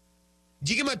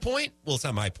 Do you get my point? Well, it's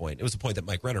not my point. It was a point that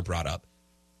Mike Renner brought up.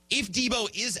 If Deebo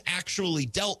is actually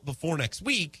dealt before next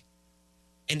week,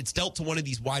 and it's dealt to one of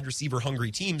these wide receiver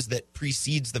hungry teams that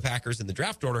precedes the Packers in the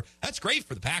draft order, that's great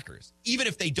for the Packers. Even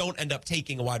if they don't end up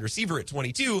taking a wide receiver at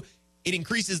 22, it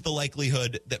increases the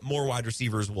likelihood that more wide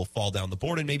receivers will fall down the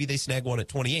board, and maybe they snag one at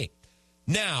 28.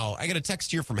 Now, I got a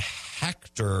text here from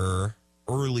Hector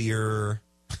earlier.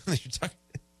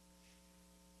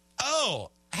 Oh,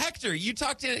 Hector, you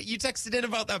texted in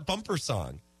about that bumper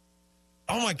song.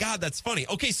 Oh, my God, that's funny.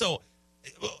 Okay, so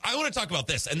I want to talk about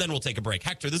this, and then we'll take a break.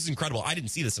 Hector, this is incredible. I didn't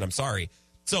see this, and I'm sorry.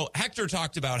 So Hector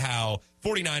talked about how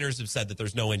 49ers have said that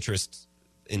there's no interest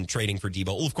in trading for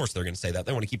Deebo. Well, of course they're going to say that.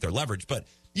 They want to keep their leverage. But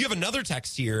you have another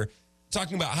text here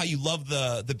talking about how you love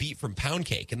the beat from Pound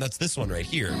Cake, and that's this one right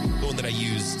here, the one that I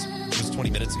used just 20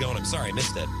 minutes ago, and I'm sorry I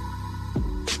missed it.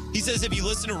 He says, if you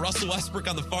listen to Russell Westbrook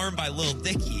on the Farm by Lil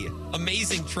Dicky,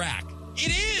 amazing track.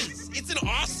 It is. It's an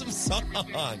awesome song.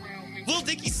 Lil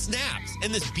Dicky snaps,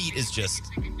 and this beat is just,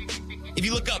 if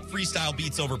you look up freestyle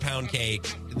beats over Pound Cake,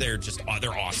 they're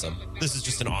awesome. This is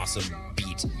just an awesome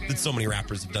beat that so many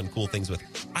rappers have done cool things with.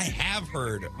 I have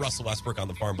heard Russell Westbrook on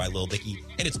the Farm by Lil Dicky,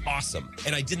 and it's awesome.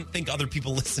 And I didn't think other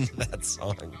people listened to that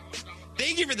song.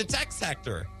 Thank you for the text,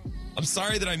 Hector. I'm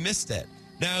sorry that I missed it.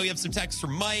 Now we have some texts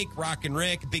from Mike, Rock and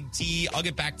Rick, Big T. I'll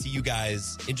get back to you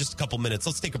guys in just a couple minutes.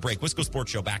 Let's take a break. Wisco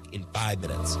Sports Show back in 5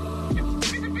 minutes.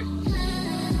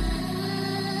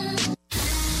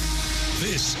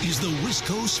 This is the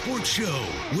Wisco Sports Show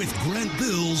with Grant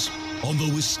Bills on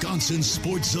the Wisconsin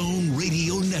Sports Zone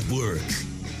Radio Network.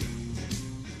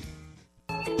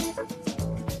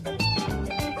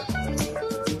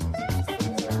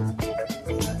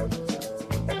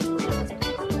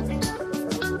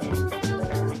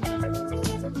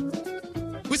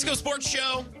 Wisco Sports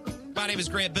Show. My name is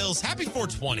Grant Bills. Happy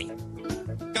 420.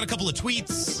 Got a couple of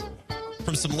tweets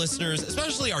from some listeners,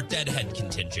 especially our Deadhead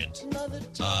contingent,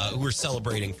 who are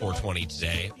celebrating 420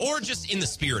 today, or just in the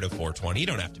spirit of 420. You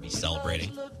don't have to be celebrating.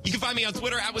 You can find me on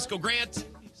Twitter at Wisco Grant.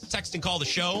 Text and call the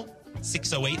show,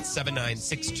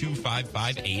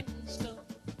 608-796-2558.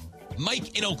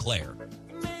 Mike in Eau Claire.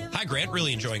 Hi, Grant.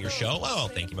 Really enjoying your show. Oh,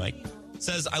 thank you, Mike.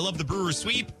 Says, I love the Brewers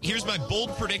sweep. Here's my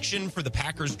bold prediction for the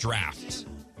Packers draft.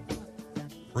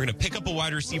 We're going to pick up a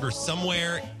wide receiver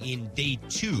somewhere in day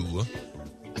 2.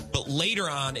 But later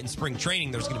on in spring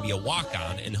training, there's going to be a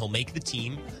walk-on, and he'll make the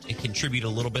team and contribute a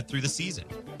little bit through the season.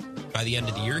 By the end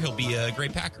of the year, he'll be a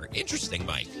great Packer. Interesting,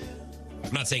 Mike.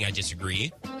 I'm not saying I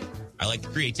disagree. I like the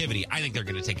creativity. I think they're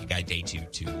going to take a guy day 2,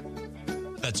 too.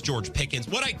 That's George Pickens.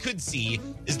 What I could see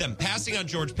is them passing on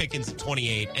George Pickens at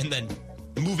 28 and then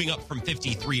moving up from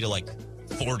 53 to like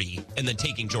 40 and then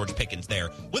taking George Pickens there.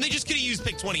 When they just could have used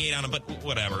pick 28 on him, but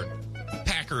whatever.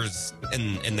 Packers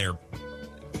and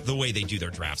the way they do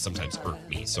their draft sometimes irk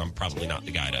me, so I'm probably not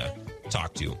the guy to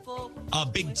talk to.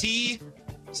 Big T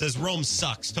says, Rome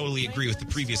sucks. Totally agree with the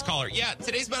previous caller. Yeah,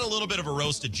 today's been a little bit of a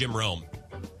roast of Jim Rome.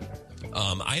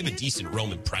 I have a decent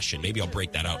Rome impression. Maybe I'll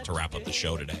break that out to wrap up the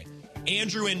show today.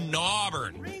 Andrew in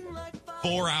Auburn.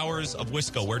 4 hours of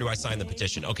Wisco. Where do I sign the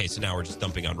petition? Okay, so now we're just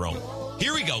dumping on Rome.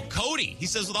 Here we go. Cody. He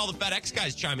says, with all the FedEx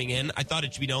guys chiming in, I thought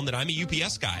it should be known that I'm a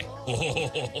UPS guy.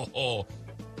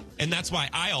 And that's why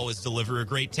I always deliver a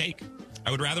great take.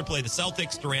 I would rather play the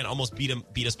Celtics. Durant almost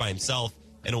beat us by himself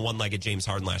in a one-legged James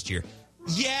Harden last year.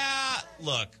 Yeah,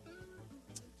 look.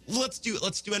 Let's do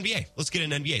NBA. Let's get an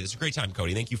NBA. This is a great time,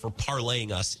 Cody. Thank you for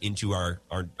parlaying us into our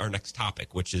next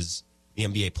topic, which is the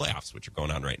NBA playoffs, which are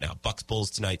going on right now. Bucks, Bulls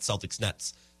tonight, Celtics,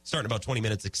 Nets, starting about 20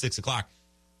 minutes at 6 o'clock.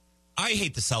 I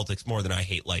hate the Celtics more than I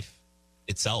hate life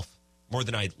itself, more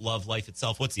than I love life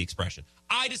itself. What's the expression?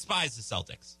 I despise the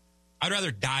Celtics. I'd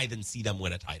rather die than see them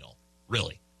win a title.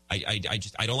 Really. I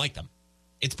don't like them.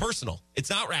 It's personal. It's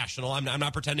not rational. I'm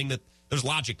not pretending that there's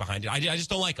logic behind it. I just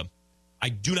don't like them. I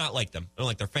do not like them. I don't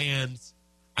like their fans.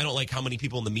 I don't like how many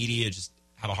people in the media just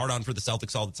have a hard-on for the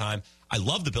Celtics all the time. I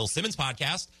love the Bill Simmons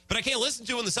podcast, but I can't listen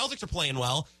to when the Celtics are playing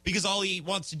well because all he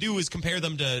wants to do is compare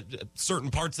them to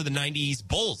certain parts of the 90s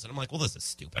Bulls. And I'm like, well, this is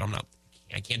stupid.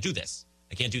 I can't do this.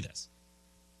 I can't do this.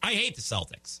 I hate the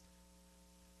Celtics,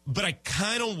 but I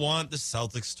kind of want the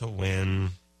Celtics to win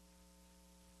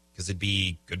because it'd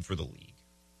be good for the league.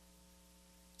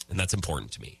 And that's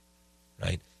important to me,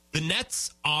 right? The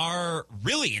Nets are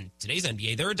really, in today's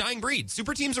NBA, they're a dying breed.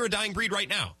 Super teams are a dying breed right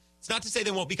now. It's not to say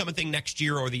they won't become a thing next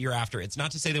year or the year after. It's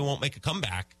not to say they won't make a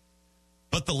comeback.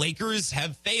 But the Lakers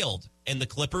have failed. And the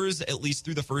Clippers, at least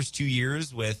through the first 2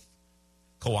 years with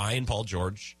Kawhi and Paul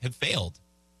George, have failed.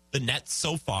 The Nets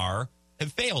so far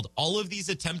have failed. All of these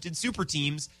attempted super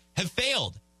teams have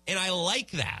failed. And I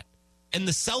like that. And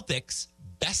the Celtics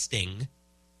besting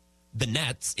the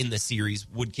Nets in the series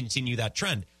would continue that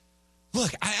trend.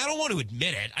 Look, I don't want to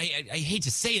admit it. I hate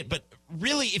to say it, but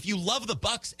really, if you love the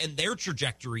Bucks and their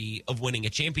trajectory of winning a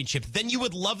championship, then you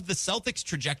would love the Celtics'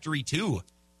 trajectory too.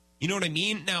 You know what I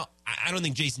mean? Now, I don't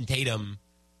think Jason Tatum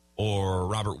or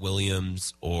Robert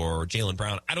Williams or Jaylen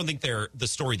Brown, I don't think they're the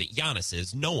story that Giannis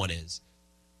is. No one is.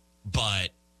 But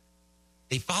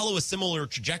they follow a similar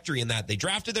trajectory in that they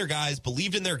drafted their guys,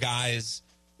 believed in their guys.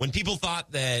 When people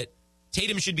thought that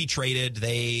Tatum should be traded,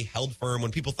 they held firm.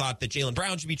 When people thought that Jaylen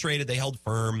Brown should be traded, they held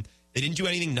firm. They didn't do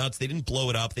anything nuts. They didn't blow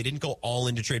it up. They didn't go all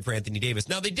in to trade for Anthony Davis.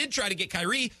 Now, they did try to get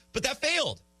Kyrie, but that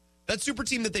failed. That super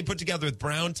team that they put together with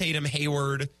Brown, Tatum,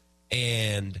 Hayward,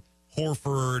 and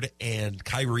Horford, and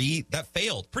Kyrie, that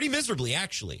failed pretty miserably,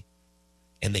 actually.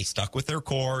 And they stuck with their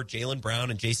core. Jaylen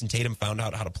Brown and Jason Tatum found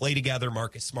out how to play together.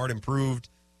 Marcus Smart improved.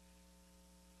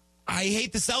 I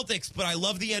hate the Celtics, but I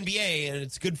love the NBA, and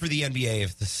it's good for the NBA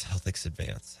if the Celtics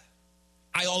advance.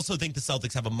 I also think the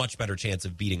Celtics have a much better chance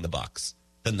of beating the Bucks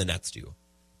than the Nets do.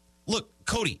 Look,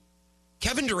 Cody,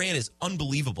 Kevin Durant is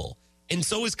unbelievable, and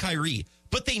so is Kyrie,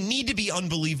 but they need to be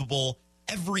unbelievable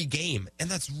every game, and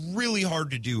that's really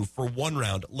hard to do for one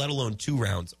round, let alone 2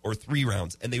 rounds or 3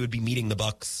 rounds, and they would be meeting the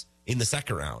Bucks in the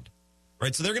second round.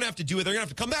 Right, so they're going to have to do it. They're going to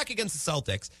have to come back against the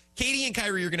Celtics. KD and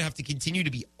Kyrie are going to have to continue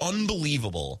to be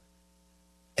unbelievable.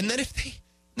 And then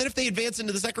if they advance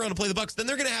into the second round to play the Bucks, then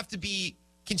they're going to have to be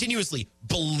continuously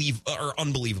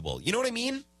unbelievable. You know what I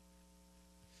mean?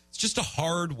 It's just a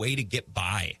hard way to get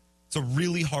by. It's a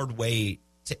really hard way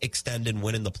to extend and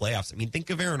win in the playoffs. I mean, think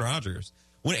of Aaron Rodgers.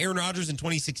 When Aaron Rodgers in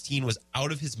 2016 was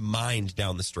out of his mind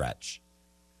down the stretch,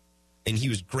 and he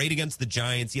was great against the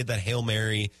Giants. He had that Hail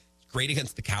Mary. Great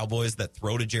against the Cowboys, that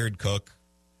throw to Jared Cook.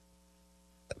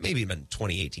 Maybe even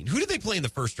 2018. Who did they play in the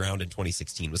first round in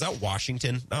 2016? Was that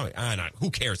Washington? No,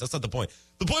 who cares? That's not the point.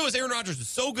 The point was Aaron Rodgers was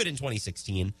so good in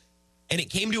 2016, and it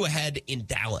came to a head in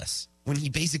Dallas when he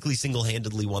basically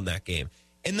single-handedly won that game.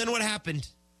 And then what happened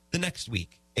the next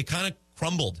week? It kind of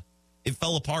crumbled. It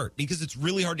fell apart because it's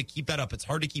really hard to keep that up. It's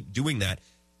hard to keep doing that.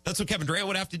 That's what Kevin Durant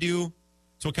would have to do.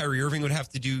 That's what Kyrie Irving would have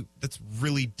to do. That's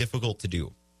really difficult to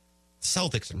do. The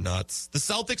Celtics are nuts. The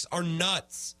Celtics are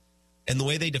nuts. And the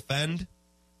way they defend,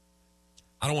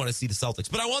 I don't want to see the Celtics.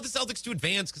 But I want the Celtics to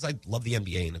advance because I love the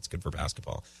NBA and it's good for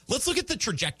basketball. Let's look at the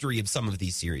trajectory of some of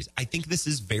these series. I think this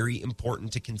is very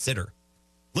important to consider.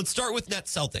 Let's start with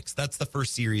Nets Celtics. That's the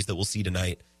first series that we'll see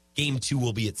tonight. Game 2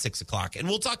 will be at 6 o'clock. And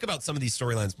we'll talk about some of these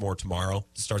storylines more tomorrow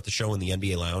to start the show in the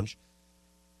NBA Lounge.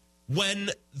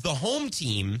 When the home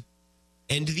team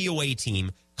and the away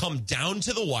team come down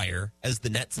to the wire, as the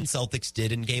Nets and Celtics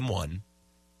did in Game 1,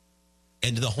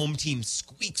 and the home team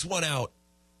squeaks one out,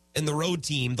 and the road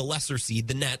team, the lesser seed,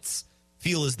 the Nets,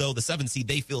 feel as though the 7th seed,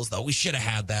 they feel as though we should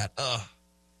have had that.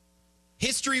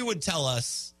 History would tell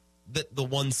us that the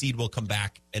 1 seed will come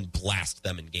back and blast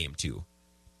them in Game 2.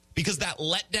 Because that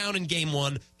letdown in Game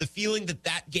 1, the feeling that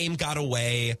that game got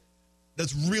away,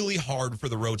 that's really hard for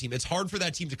the road team. It's hard for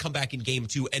that team to come back in Game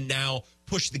 2 and now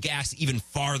push the gas even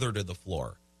farther to the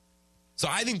floor. So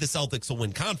I think the Celtics will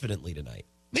win confidently tonight.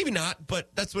 Maybe not, but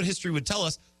that's what history would tell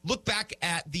us. Look back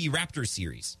at the Raptors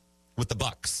series with the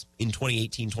Bucks in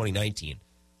 2018-2019.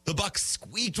 The Bucks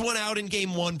squeaked one out in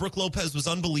Game 1. Brook Lopez was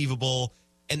unbelievable,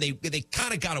 and they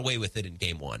kind of got away with it in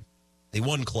Game 1. They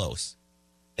won close.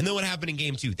 And then what happened in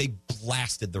Game 2? They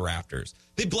blasted the Raptors.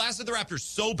 They blasted the Raptors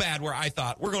so bad where I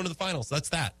thought, we're going to the finals. That's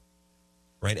that.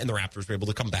 Right? And the Raptors were able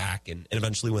to come back and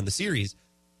eventually win the series.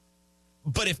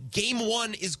 But if Game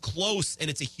 1 is close and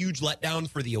it's a huge letdown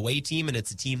for the away team and it's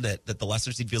a team that the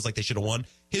lesser seed feels like they should have won,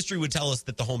 history would tell us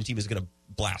that the home team is going to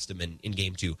blast them in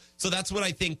Game 2. So that's what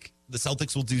I think the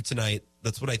Celtics will do tonight.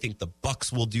 That's what I think the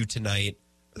Bucks will do tonight.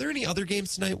 Are there any other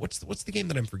games tonight? What's the game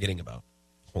that I'm forgetting about?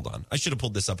 Hold on. I should have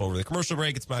pulled this up over the commercial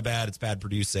break. It's my bad. It's bad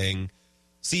producing.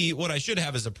 See, what I should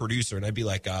have is a producer, and I'd be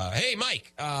like, hey,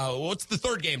 Mike, what's the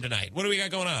third game tonight? What do we got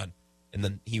going on? And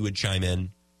then he would chime in,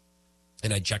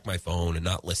 and I'd check my phone and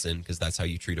not listen, because that's how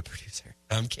you treat a producer.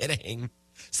 I'm kidding.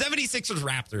 76ers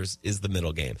Raptors is the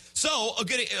middle game. So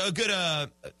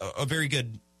a very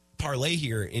good parlay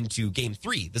here into game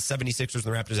 3. The 76ers and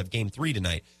the Raptors have game 3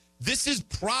 tonight. This is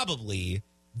probably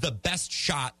the best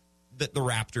shot that the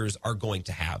Raptors are going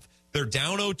to have. They're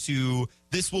down 0-2.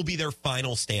 This will be their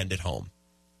final stand at home.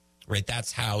 Right?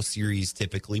 That's how series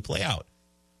typically play out.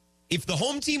 If the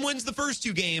home team wins the first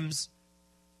 2 games,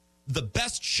 the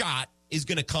best shot is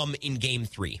going to come in game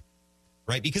 3.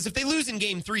 Right? Because if they lose in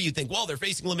game 3, you think, well, they're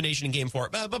facing elimination in game 4.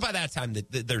 But by that time,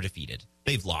 they're defeated.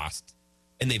 They've lost,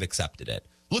 and they've accepted it.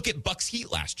 Look at Bucks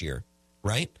Heat last year,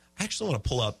 right? I actually want to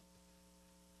pull up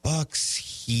Bucks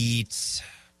Heat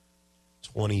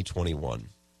 2021.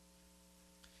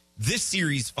 This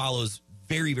series follows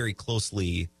very, very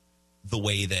closely the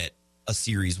way that a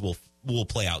series will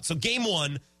play out. So game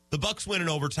 1, the Bucks win in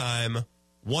overtime,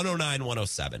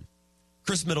 109-107.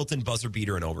 Chris Middleton buzzer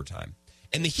beater in overtime.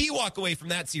 And the Heat walk away from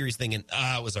that series thinking,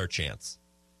 it was our chance.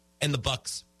 And the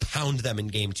Bucks pound them in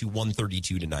game 2,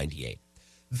 132-98.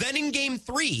 Then in game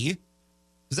 3, it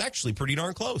was actually pretty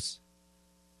darn close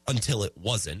until it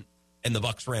wasn't. And the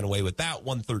Bucks ran away with that,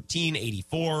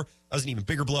 113-84. That was an even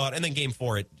bigger blowout. And then game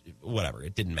 4,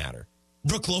 it didn't matter.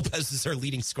 Brook Lopez is our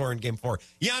leading scorer in game 4.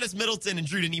 Giannis, Middleton, and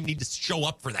Drew didn't even need to show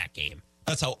up for that game.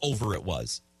 That's how over it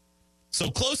was. So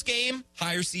close game,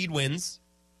 higher seed wins.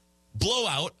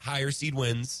 Blowout, higher seed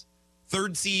wins.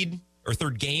 Third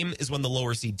game is when the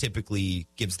lower seed typically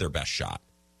gives their best shot.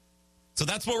 So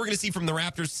that's what we're going to see from the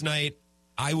Raptors tonight.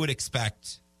 I would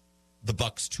expect the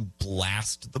Bucks to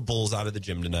blast the Bulls out of the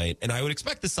gym tonight, and I would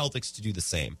expect the Celtics to do the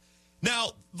same.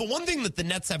 Now, the one thing that the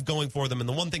Nets have going for them, and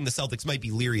the one thing the Celtics might be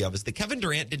leery of, is that Kevin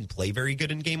Durant didn't play very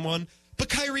good in game 1, but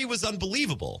Kyrie was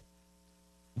unbelievable,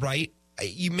 right?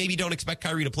 You maybe don't expect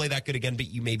Kyrie to play that good again, but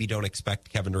you maybe don't expect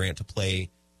Kevin Durant to play,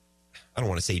 I don't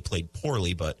want to say he played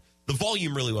poorly, but the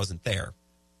volume really wasn't there.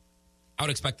 I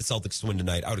would expect the Celtics to win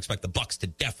tonight. I would expect the Bucks to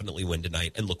definitely win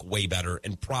tonight and look way better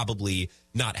and probably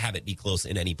not have it be close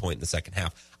in any point in the second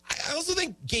half. I also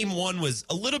think game 1 was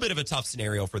a little bit of a tough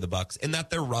scenario for the Bucks in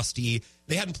that they're rusty.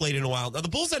 They hadn't played in a while. Now, the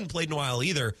Bulls hadn't played in a while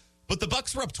either, but the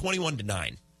Bucks were up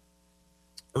 21-9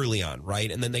 early on, right?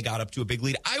 And then they got up to a big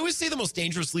lead. I always say the most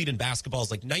dangerous lead in basketball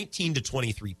is like 19 to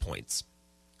 23 points.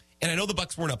 And I know the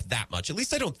Bucks weren't up that much. At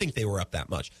least I don't think they were up that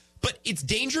much. But it's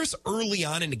dangerous early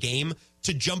on in a game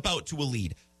to jump out to a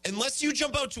lead. Unless you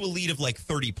jump out to a lead of like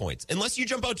 30 points. Unless you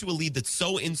jump out to a lead that's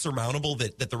so insurmountable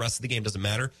that the rest of the game doesn't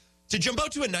matter. To jump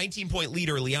out to a 19-point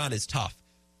lead early on is tough.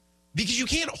 Because you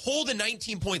can't hold a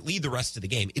 19-point lead the rest of the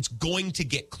game. It's going to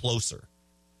get closer.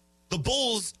 The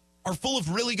Bulls are full of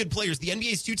really good players. The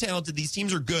NBA is too talented. These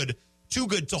teams are good. Too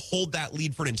good to hold that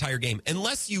lead for an entire game.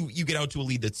 Unless you get out to a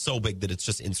lead that's so big that it's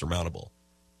just insurmountable.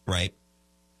 Right?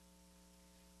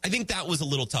 I think that was a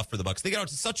little tough for the Bucks. They got out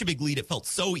to such a big lead. It felt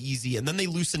so easy. And then they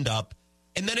loosened up.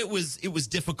 And then it was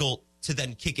difficult to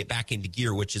then kick it back into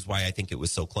gear, which is why I think it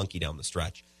was so clunky down the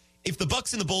stretch. If the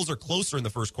Bucks and the Bulls are closer in the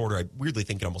first quarter, I weirdly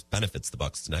think it almost benefits the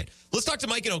Bucks tonight. Let's talk to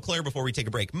Mike in Eau Claire before we take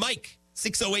a break. Mike,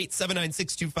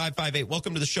 608-796-2558.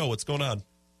 Welcome to the show. What's going on?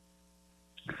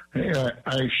 Hey,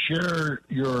 I share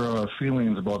your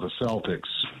feelings about the Celtics.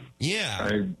 Yeah.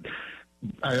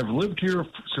 I have lived here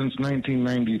since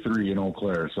 1993 in Eau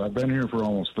Claire, so I've been here for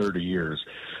almost 30 years.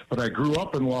 But I grew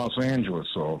up in Los Angeles,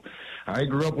 so I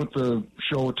grew up with the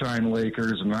Showtime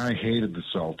Lakers, and I hated the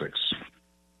Celtics.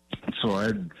 So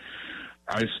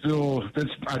I still,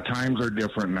 times are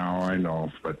different now, I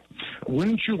know. But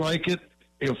wouldn't you like it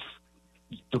if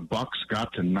the Bucks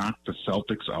got to knock the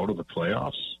Celtics out of the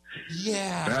playoffs?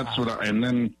 Yeah. That's what and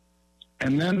then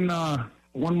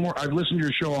one more, I've listened to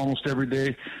your show almost every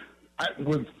day.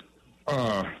 With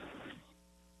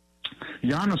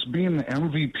Giannis being the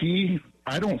MVP,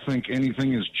 I don't think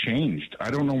anything has changed. I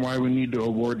don't know why we need to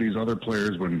award these other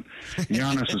players when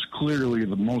Giannis is clearly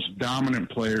the most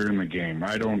dominant player in the game.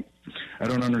 I don't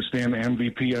understand the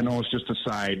MVP. I know it's just a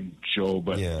side show,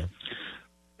 but yeah.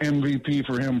 MVP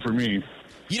for him, for me.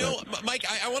 You know, Mike,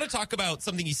 I want to talk about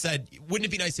something you said. Wouldn't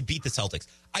it be nice to beat the Celtics?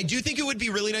 I do think it would be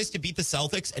really nice to beat the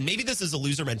Celtics, and maybe this is a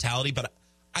loser mentality, but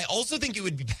I also think it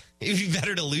would be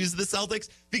better to lose the Celtics,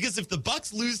 because if the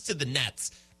Bucks lose to the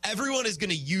Nets, everyone is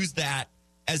going to use that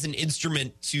as an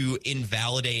instrument to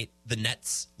invalidate the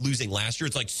Nets losing last year.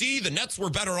 It's like, see, the Nets were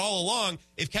better all along.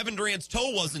 If Kevin Durant's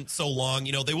toe wasn't so long,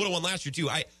 they would have won last year too.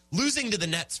 Losing to the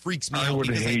Nets freaks me out. I would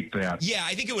hate that. Yeah,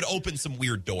 I think it would open some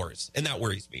weird doors, and that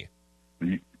worries me.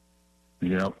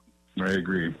 Yep, I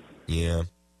agree. Yeah.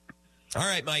 All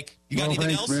right, Mike. You got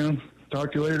anything else? Man.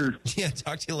 Talk to you later. Yeah,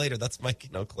 talk to you later. That's Mike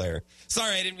in Eau Claire.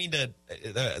 Sorry, I didn't mean to.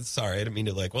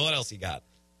 Well, what else you got?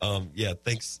 Yeah,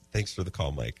 thanks for the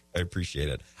call, Mike. I appreciate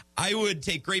it. I would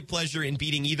take great pleasure in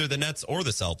beating either the Nets or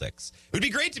the Celtics. It would be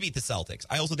great to beat the Celtics.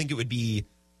 I also think it would be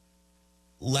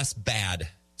less bad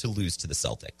to lose to the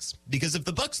Celtics, because if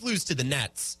the Bucks lose to the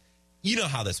Nets, you know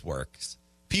how this works.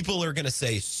 People are going to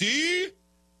say, "See,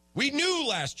 we knew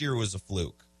last year was a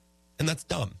fluke," and that's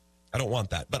dumb. I don't want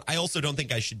that. But I also don't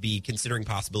think I should be considering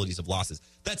possibilities of losses.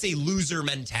 That's a loser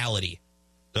mentality,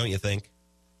 don't you think?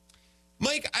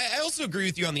 Mike, I also agree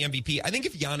with you on the MVP. I think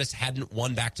if Giannis hadn't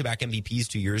won back-to-back MVPs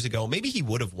 2 years ago, maybe he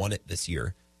would have won it this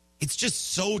year. It's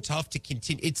just so tough to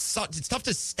continue. It's tough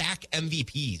to stack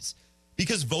MVPs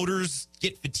because voters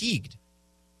get fatigued.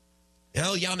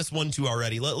 Well, Giannis won 2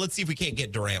 already. Let's see if we can't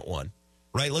get Durant one,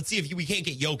 right? Let's see if we can't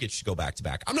get Jokic to go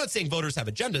back-to-back. I'm not saying voters have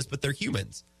agendas, but they're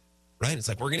humans. Right? It's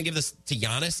like, we're going to give this to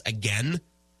Giannis again.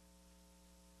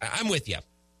 I'm with you.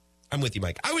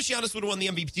 Mike. I wish Giannis would have won the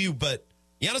MVP too, but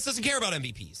Giannis doesn't care about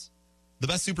MVPs. The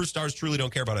best superstars truly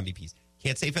don't care about MVPs.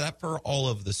 Can't say for that for all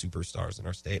of the superstars in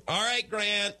our state. All right,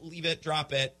 Grant, leave it,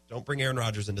 drop it. Don't bring Aaron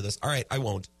Rodgers into this. All right, I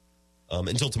won't.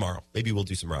 Until tomorrow. Maybe we'll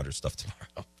do some Rodgers stuff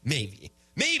tomorrow. Maybe.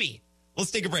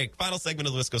 Let's take a break. Final segment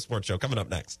of the Wisco Sports Show coming up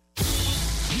next.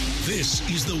 This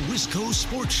is the Wisco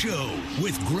Sports Show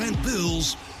with Grant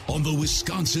Bills on the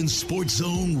Wisconsin Sports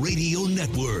Zone Radio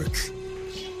Network.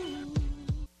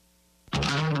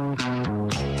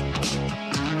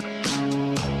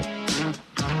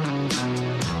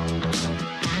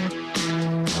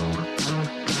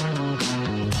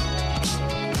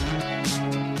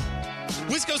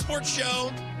 Wisco Sports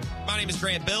Show. My name is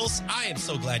Grant Bills. I am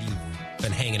so glad you've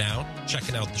been hanging out,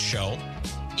 checking out the show.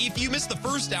 If you missed the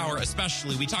first hour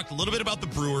especially, we talked a little bit about the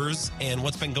Brewers and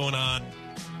what's been going on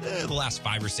the last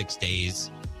 5 or 6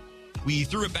 days. We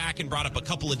threw it back and brought up a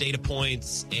couple of data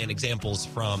points and examples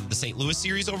from the St. Louis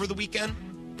series over the weekend.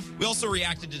 We also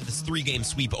reacted to this 3-game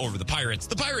sweep over the Pirates.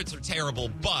 The Pirates are terrible,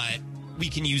 but we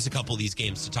can use a couple of these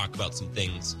games to talk about some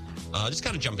things. Just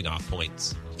kind of jumping off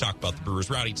points. Talk about the Brewers'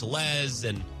 Rowdy Tellez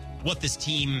and what this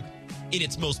team in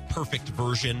its most perfect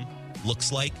version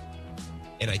looks like.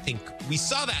 And I think we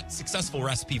saw that successful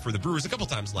recipe for the Brewers a couple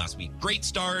times last week. Great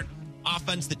start,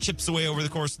 offense that chips away over the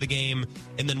course of the game,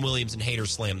 and then Williams and Hader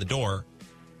slam the door.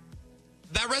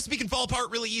 That recipe can fall apart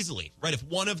really easily, right? If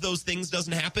one of those things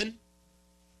doesn't happen,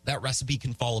 that recipe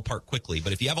can fall apart quickly.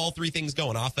 But if you have all 3 things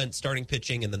going, offense, starting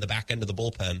pitching, and then the back end of the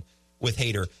bullpen with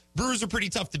Hader, Brewers are pretty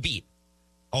tough to beat,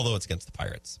 although it's against the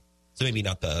Pirates. So maybe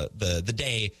not the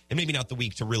day and maybe not the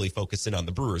week to really focus in on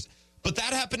the Brewers. But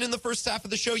that happened in the first half of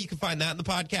the show. You can find that in the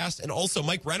podcast. And also,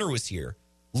 Mike Renner was here,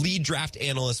 lead draft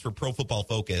analyst for Pro Football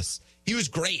Focus. He was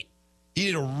great. He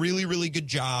did a really, really good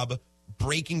job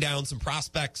breaking down some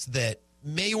prospects that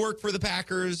may work for the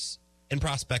Packers and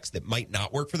prospects that might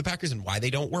not work for the Packers and why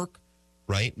they don't work,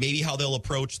 right? Maybe how they'll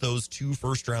approach those 2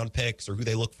 first-round picks or who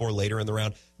they look for later in the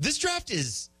round. This draft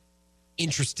is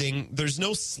interesting. There's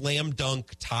no slam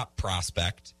dunk top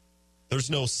prospect. There's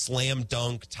no slam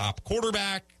dunk top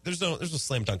quarterback. There's no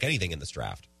slam dunk anything in this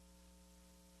draft.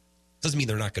 Doesn't mean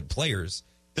they're not good players.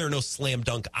 There are no slam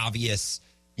dunk obvious,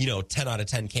 10 out of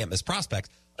 10 can't miss prospects.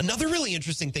 Another really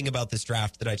interesting thing about this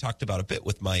draft that I talked about a bit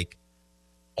with Mike,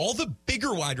 all the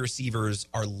bigger wide receivers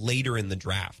are later in the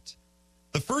draft.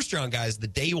 The first round guys, the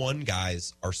day one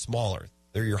guys, are smaller.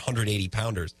 They're your 180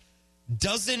 pounders.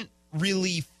 Doesn't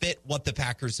really fit what the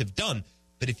Packers have done.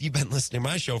 But if you've been listening to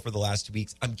my show for the last 2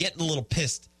 weeks, I'm getting a little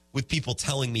pissed with people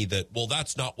telling me that, well,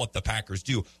 that's not what the Packers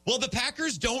do. Well, the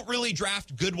Packers don't really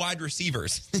draft good wide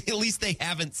receivers. At least they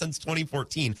haven't since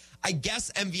 2014. I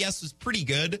guess MVS was pretty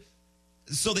good.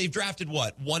 So they've drafted,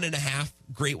 1.5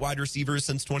 great wide receivers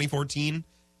since 2014?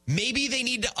 Maybe they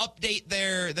need to update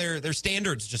their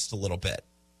standards just a little bit,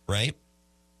 right?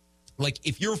 Like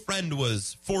if your friend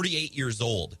was 48 years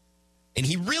old and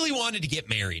he really wanted to get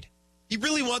married, he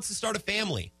really wants to start a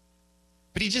family,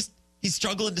 but he's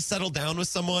struggling to settle down with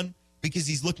someone because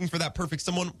he's looking for that perfect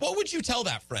someone. What would you tell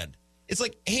that friend? It's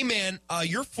like, hey, man,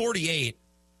 you're 48.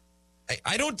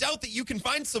 I don't doubt that you can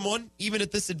find someone even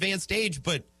at this advanced age,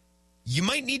 but you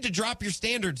might need to drop your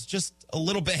standards just a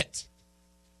little bit.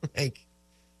 Like,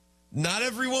 not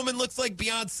every woman looks like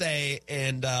Beyonce,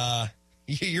 and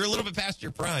you're a little bit past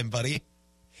your prime, buddy.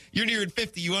 You're nearing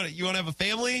 50. You want to have a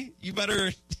family? You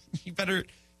better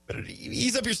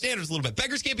ease up your standards a little bit.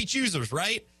 Beggars can't be choosers,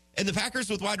 right? And the Packers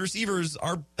with wide receivers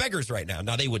are beggars right now.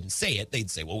 Now, they wouldn't say it. They'd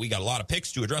say, well, we got a lot of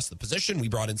picks to address the position. We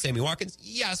brought in Sammy Watkins.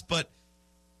 Yes, but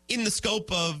in the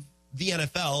scope of the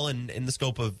NFL and in the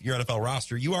scope of your NFL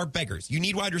roster, you are beggars. You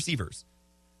need wide receivers.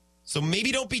 So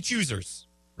maybe don't be choosers,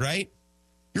 right?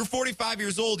 You're 45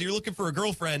 years old. You're looking for a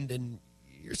girlfriend, and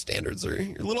your standards are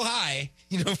a little high,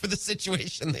 for the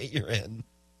situation that you're in.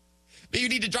 But you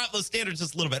need to drop those standards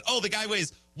just a little bit. Oh, the guy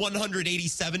weighs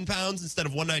 187 pounds instead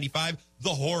of 195. The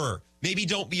horror. Maybe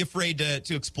don't be afraid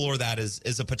to explore that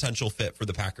as a potential fit for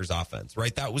the Packers offense,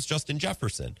 right? That was Justin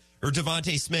Jefferson or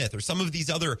Devontae Smith or some of these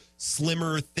other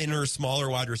slimmer, thinner, smaller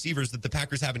wide receivers that the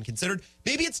Packers haven't considered.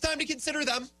 Maybe it's time to consider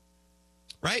them,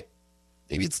 right?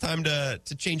 Maybe it's time to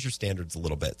change your standards a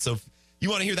little bit. So if you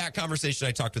want to hear that conversation,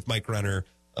 I talked with Mike Renner.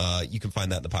 You can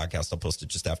find that in the podcast. I'll post it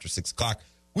just after 6 o'clock.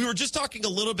 We were just talking a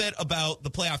little bit about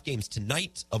the playoff games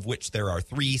tonight, of which there are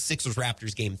 3.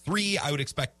 Sixers-Raptors game 3. I would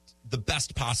expect the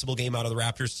best possible game out of the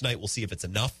Raptors tonight. We'll see if it's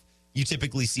enough. You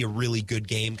typically see a really good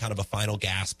game, kind of a final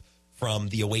gasp from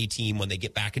the away team when they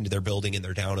get back into their building and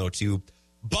they're down 0-2.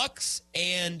 Bucks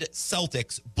and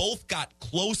Celtics both got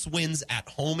close wins at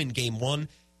home in game 1.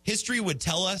 History would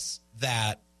tell us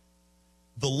that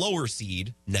the lower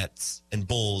seed, Nets and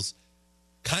Bulls,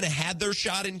 kind of had their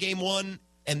shot in game 1,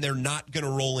 and they're not going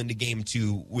to roll into game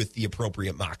 2 with the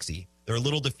appropriate moxie. They're a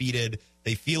little defeated.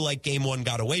 They feel like game 1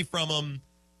 got away from them.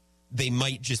 They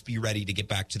might just be ready to get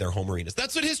back to their home arenas.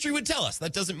 That's what history would tell us.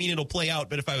 That doesn't mean it'll play out,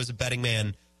 but if I was a betting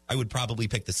man, I would probably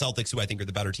pick the Celtics, who I think are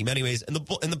the better team anyways, and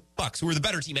the Bucks, who are the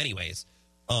better team anyways.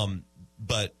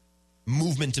 But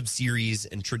movement of series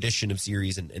and tradition of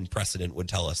series and precedent would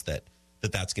tell us that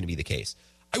that's going to be the case.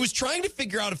 I was trying to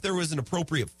figure out if there was an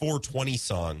appropriate 420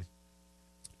 song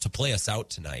to play us out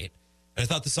tonight. And I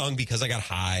thought the song Because I Got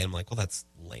High, I'm like, well, that's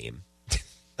lame.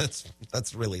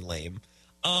 that's really lame.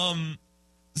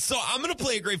 So I'm going to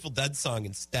play a Grateful Dead song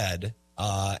instead,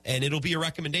 and it'll be a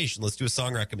recommendation. Let's do a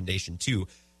song recommendation, too.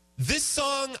 This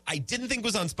song I didn't think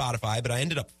was on Spotify, but I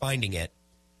ended up finding it.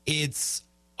 It's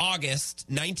August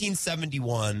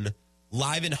 1971,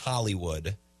 live in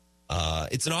Hollywood.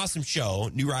 It's an awesome show.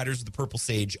 New Riders of the Purple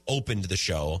Sage opened the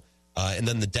show, and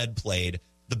then the Dead played.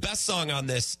 The best song on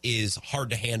this is Hard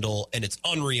to Handle, and it's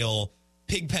unreal.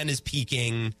 Pigpen is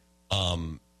peaking.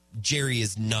 Jerry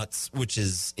is nuts, which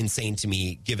is insane to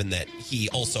me, given that he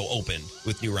also opened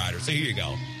with New Riders. So here you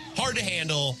go. Hard to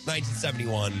Handle,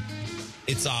 1971.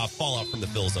 It's Fallout from the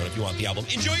Phil Zone if you want the album.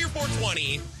 Enjoy your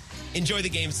 420. Enjoy the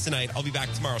games tonight. I'll be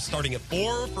back tomorrow starting at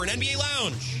 4 for an NBA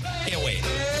Lounge. Can't wait.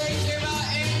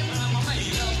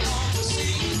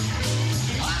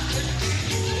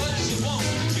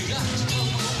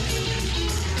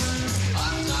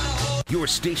 Your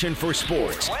station for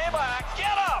sports. Way back.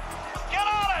 Get up. Get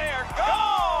out of here.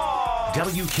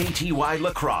 Go! WKTY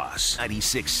La Crosse,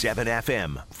 96.7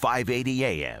 FM, 580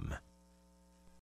 AM.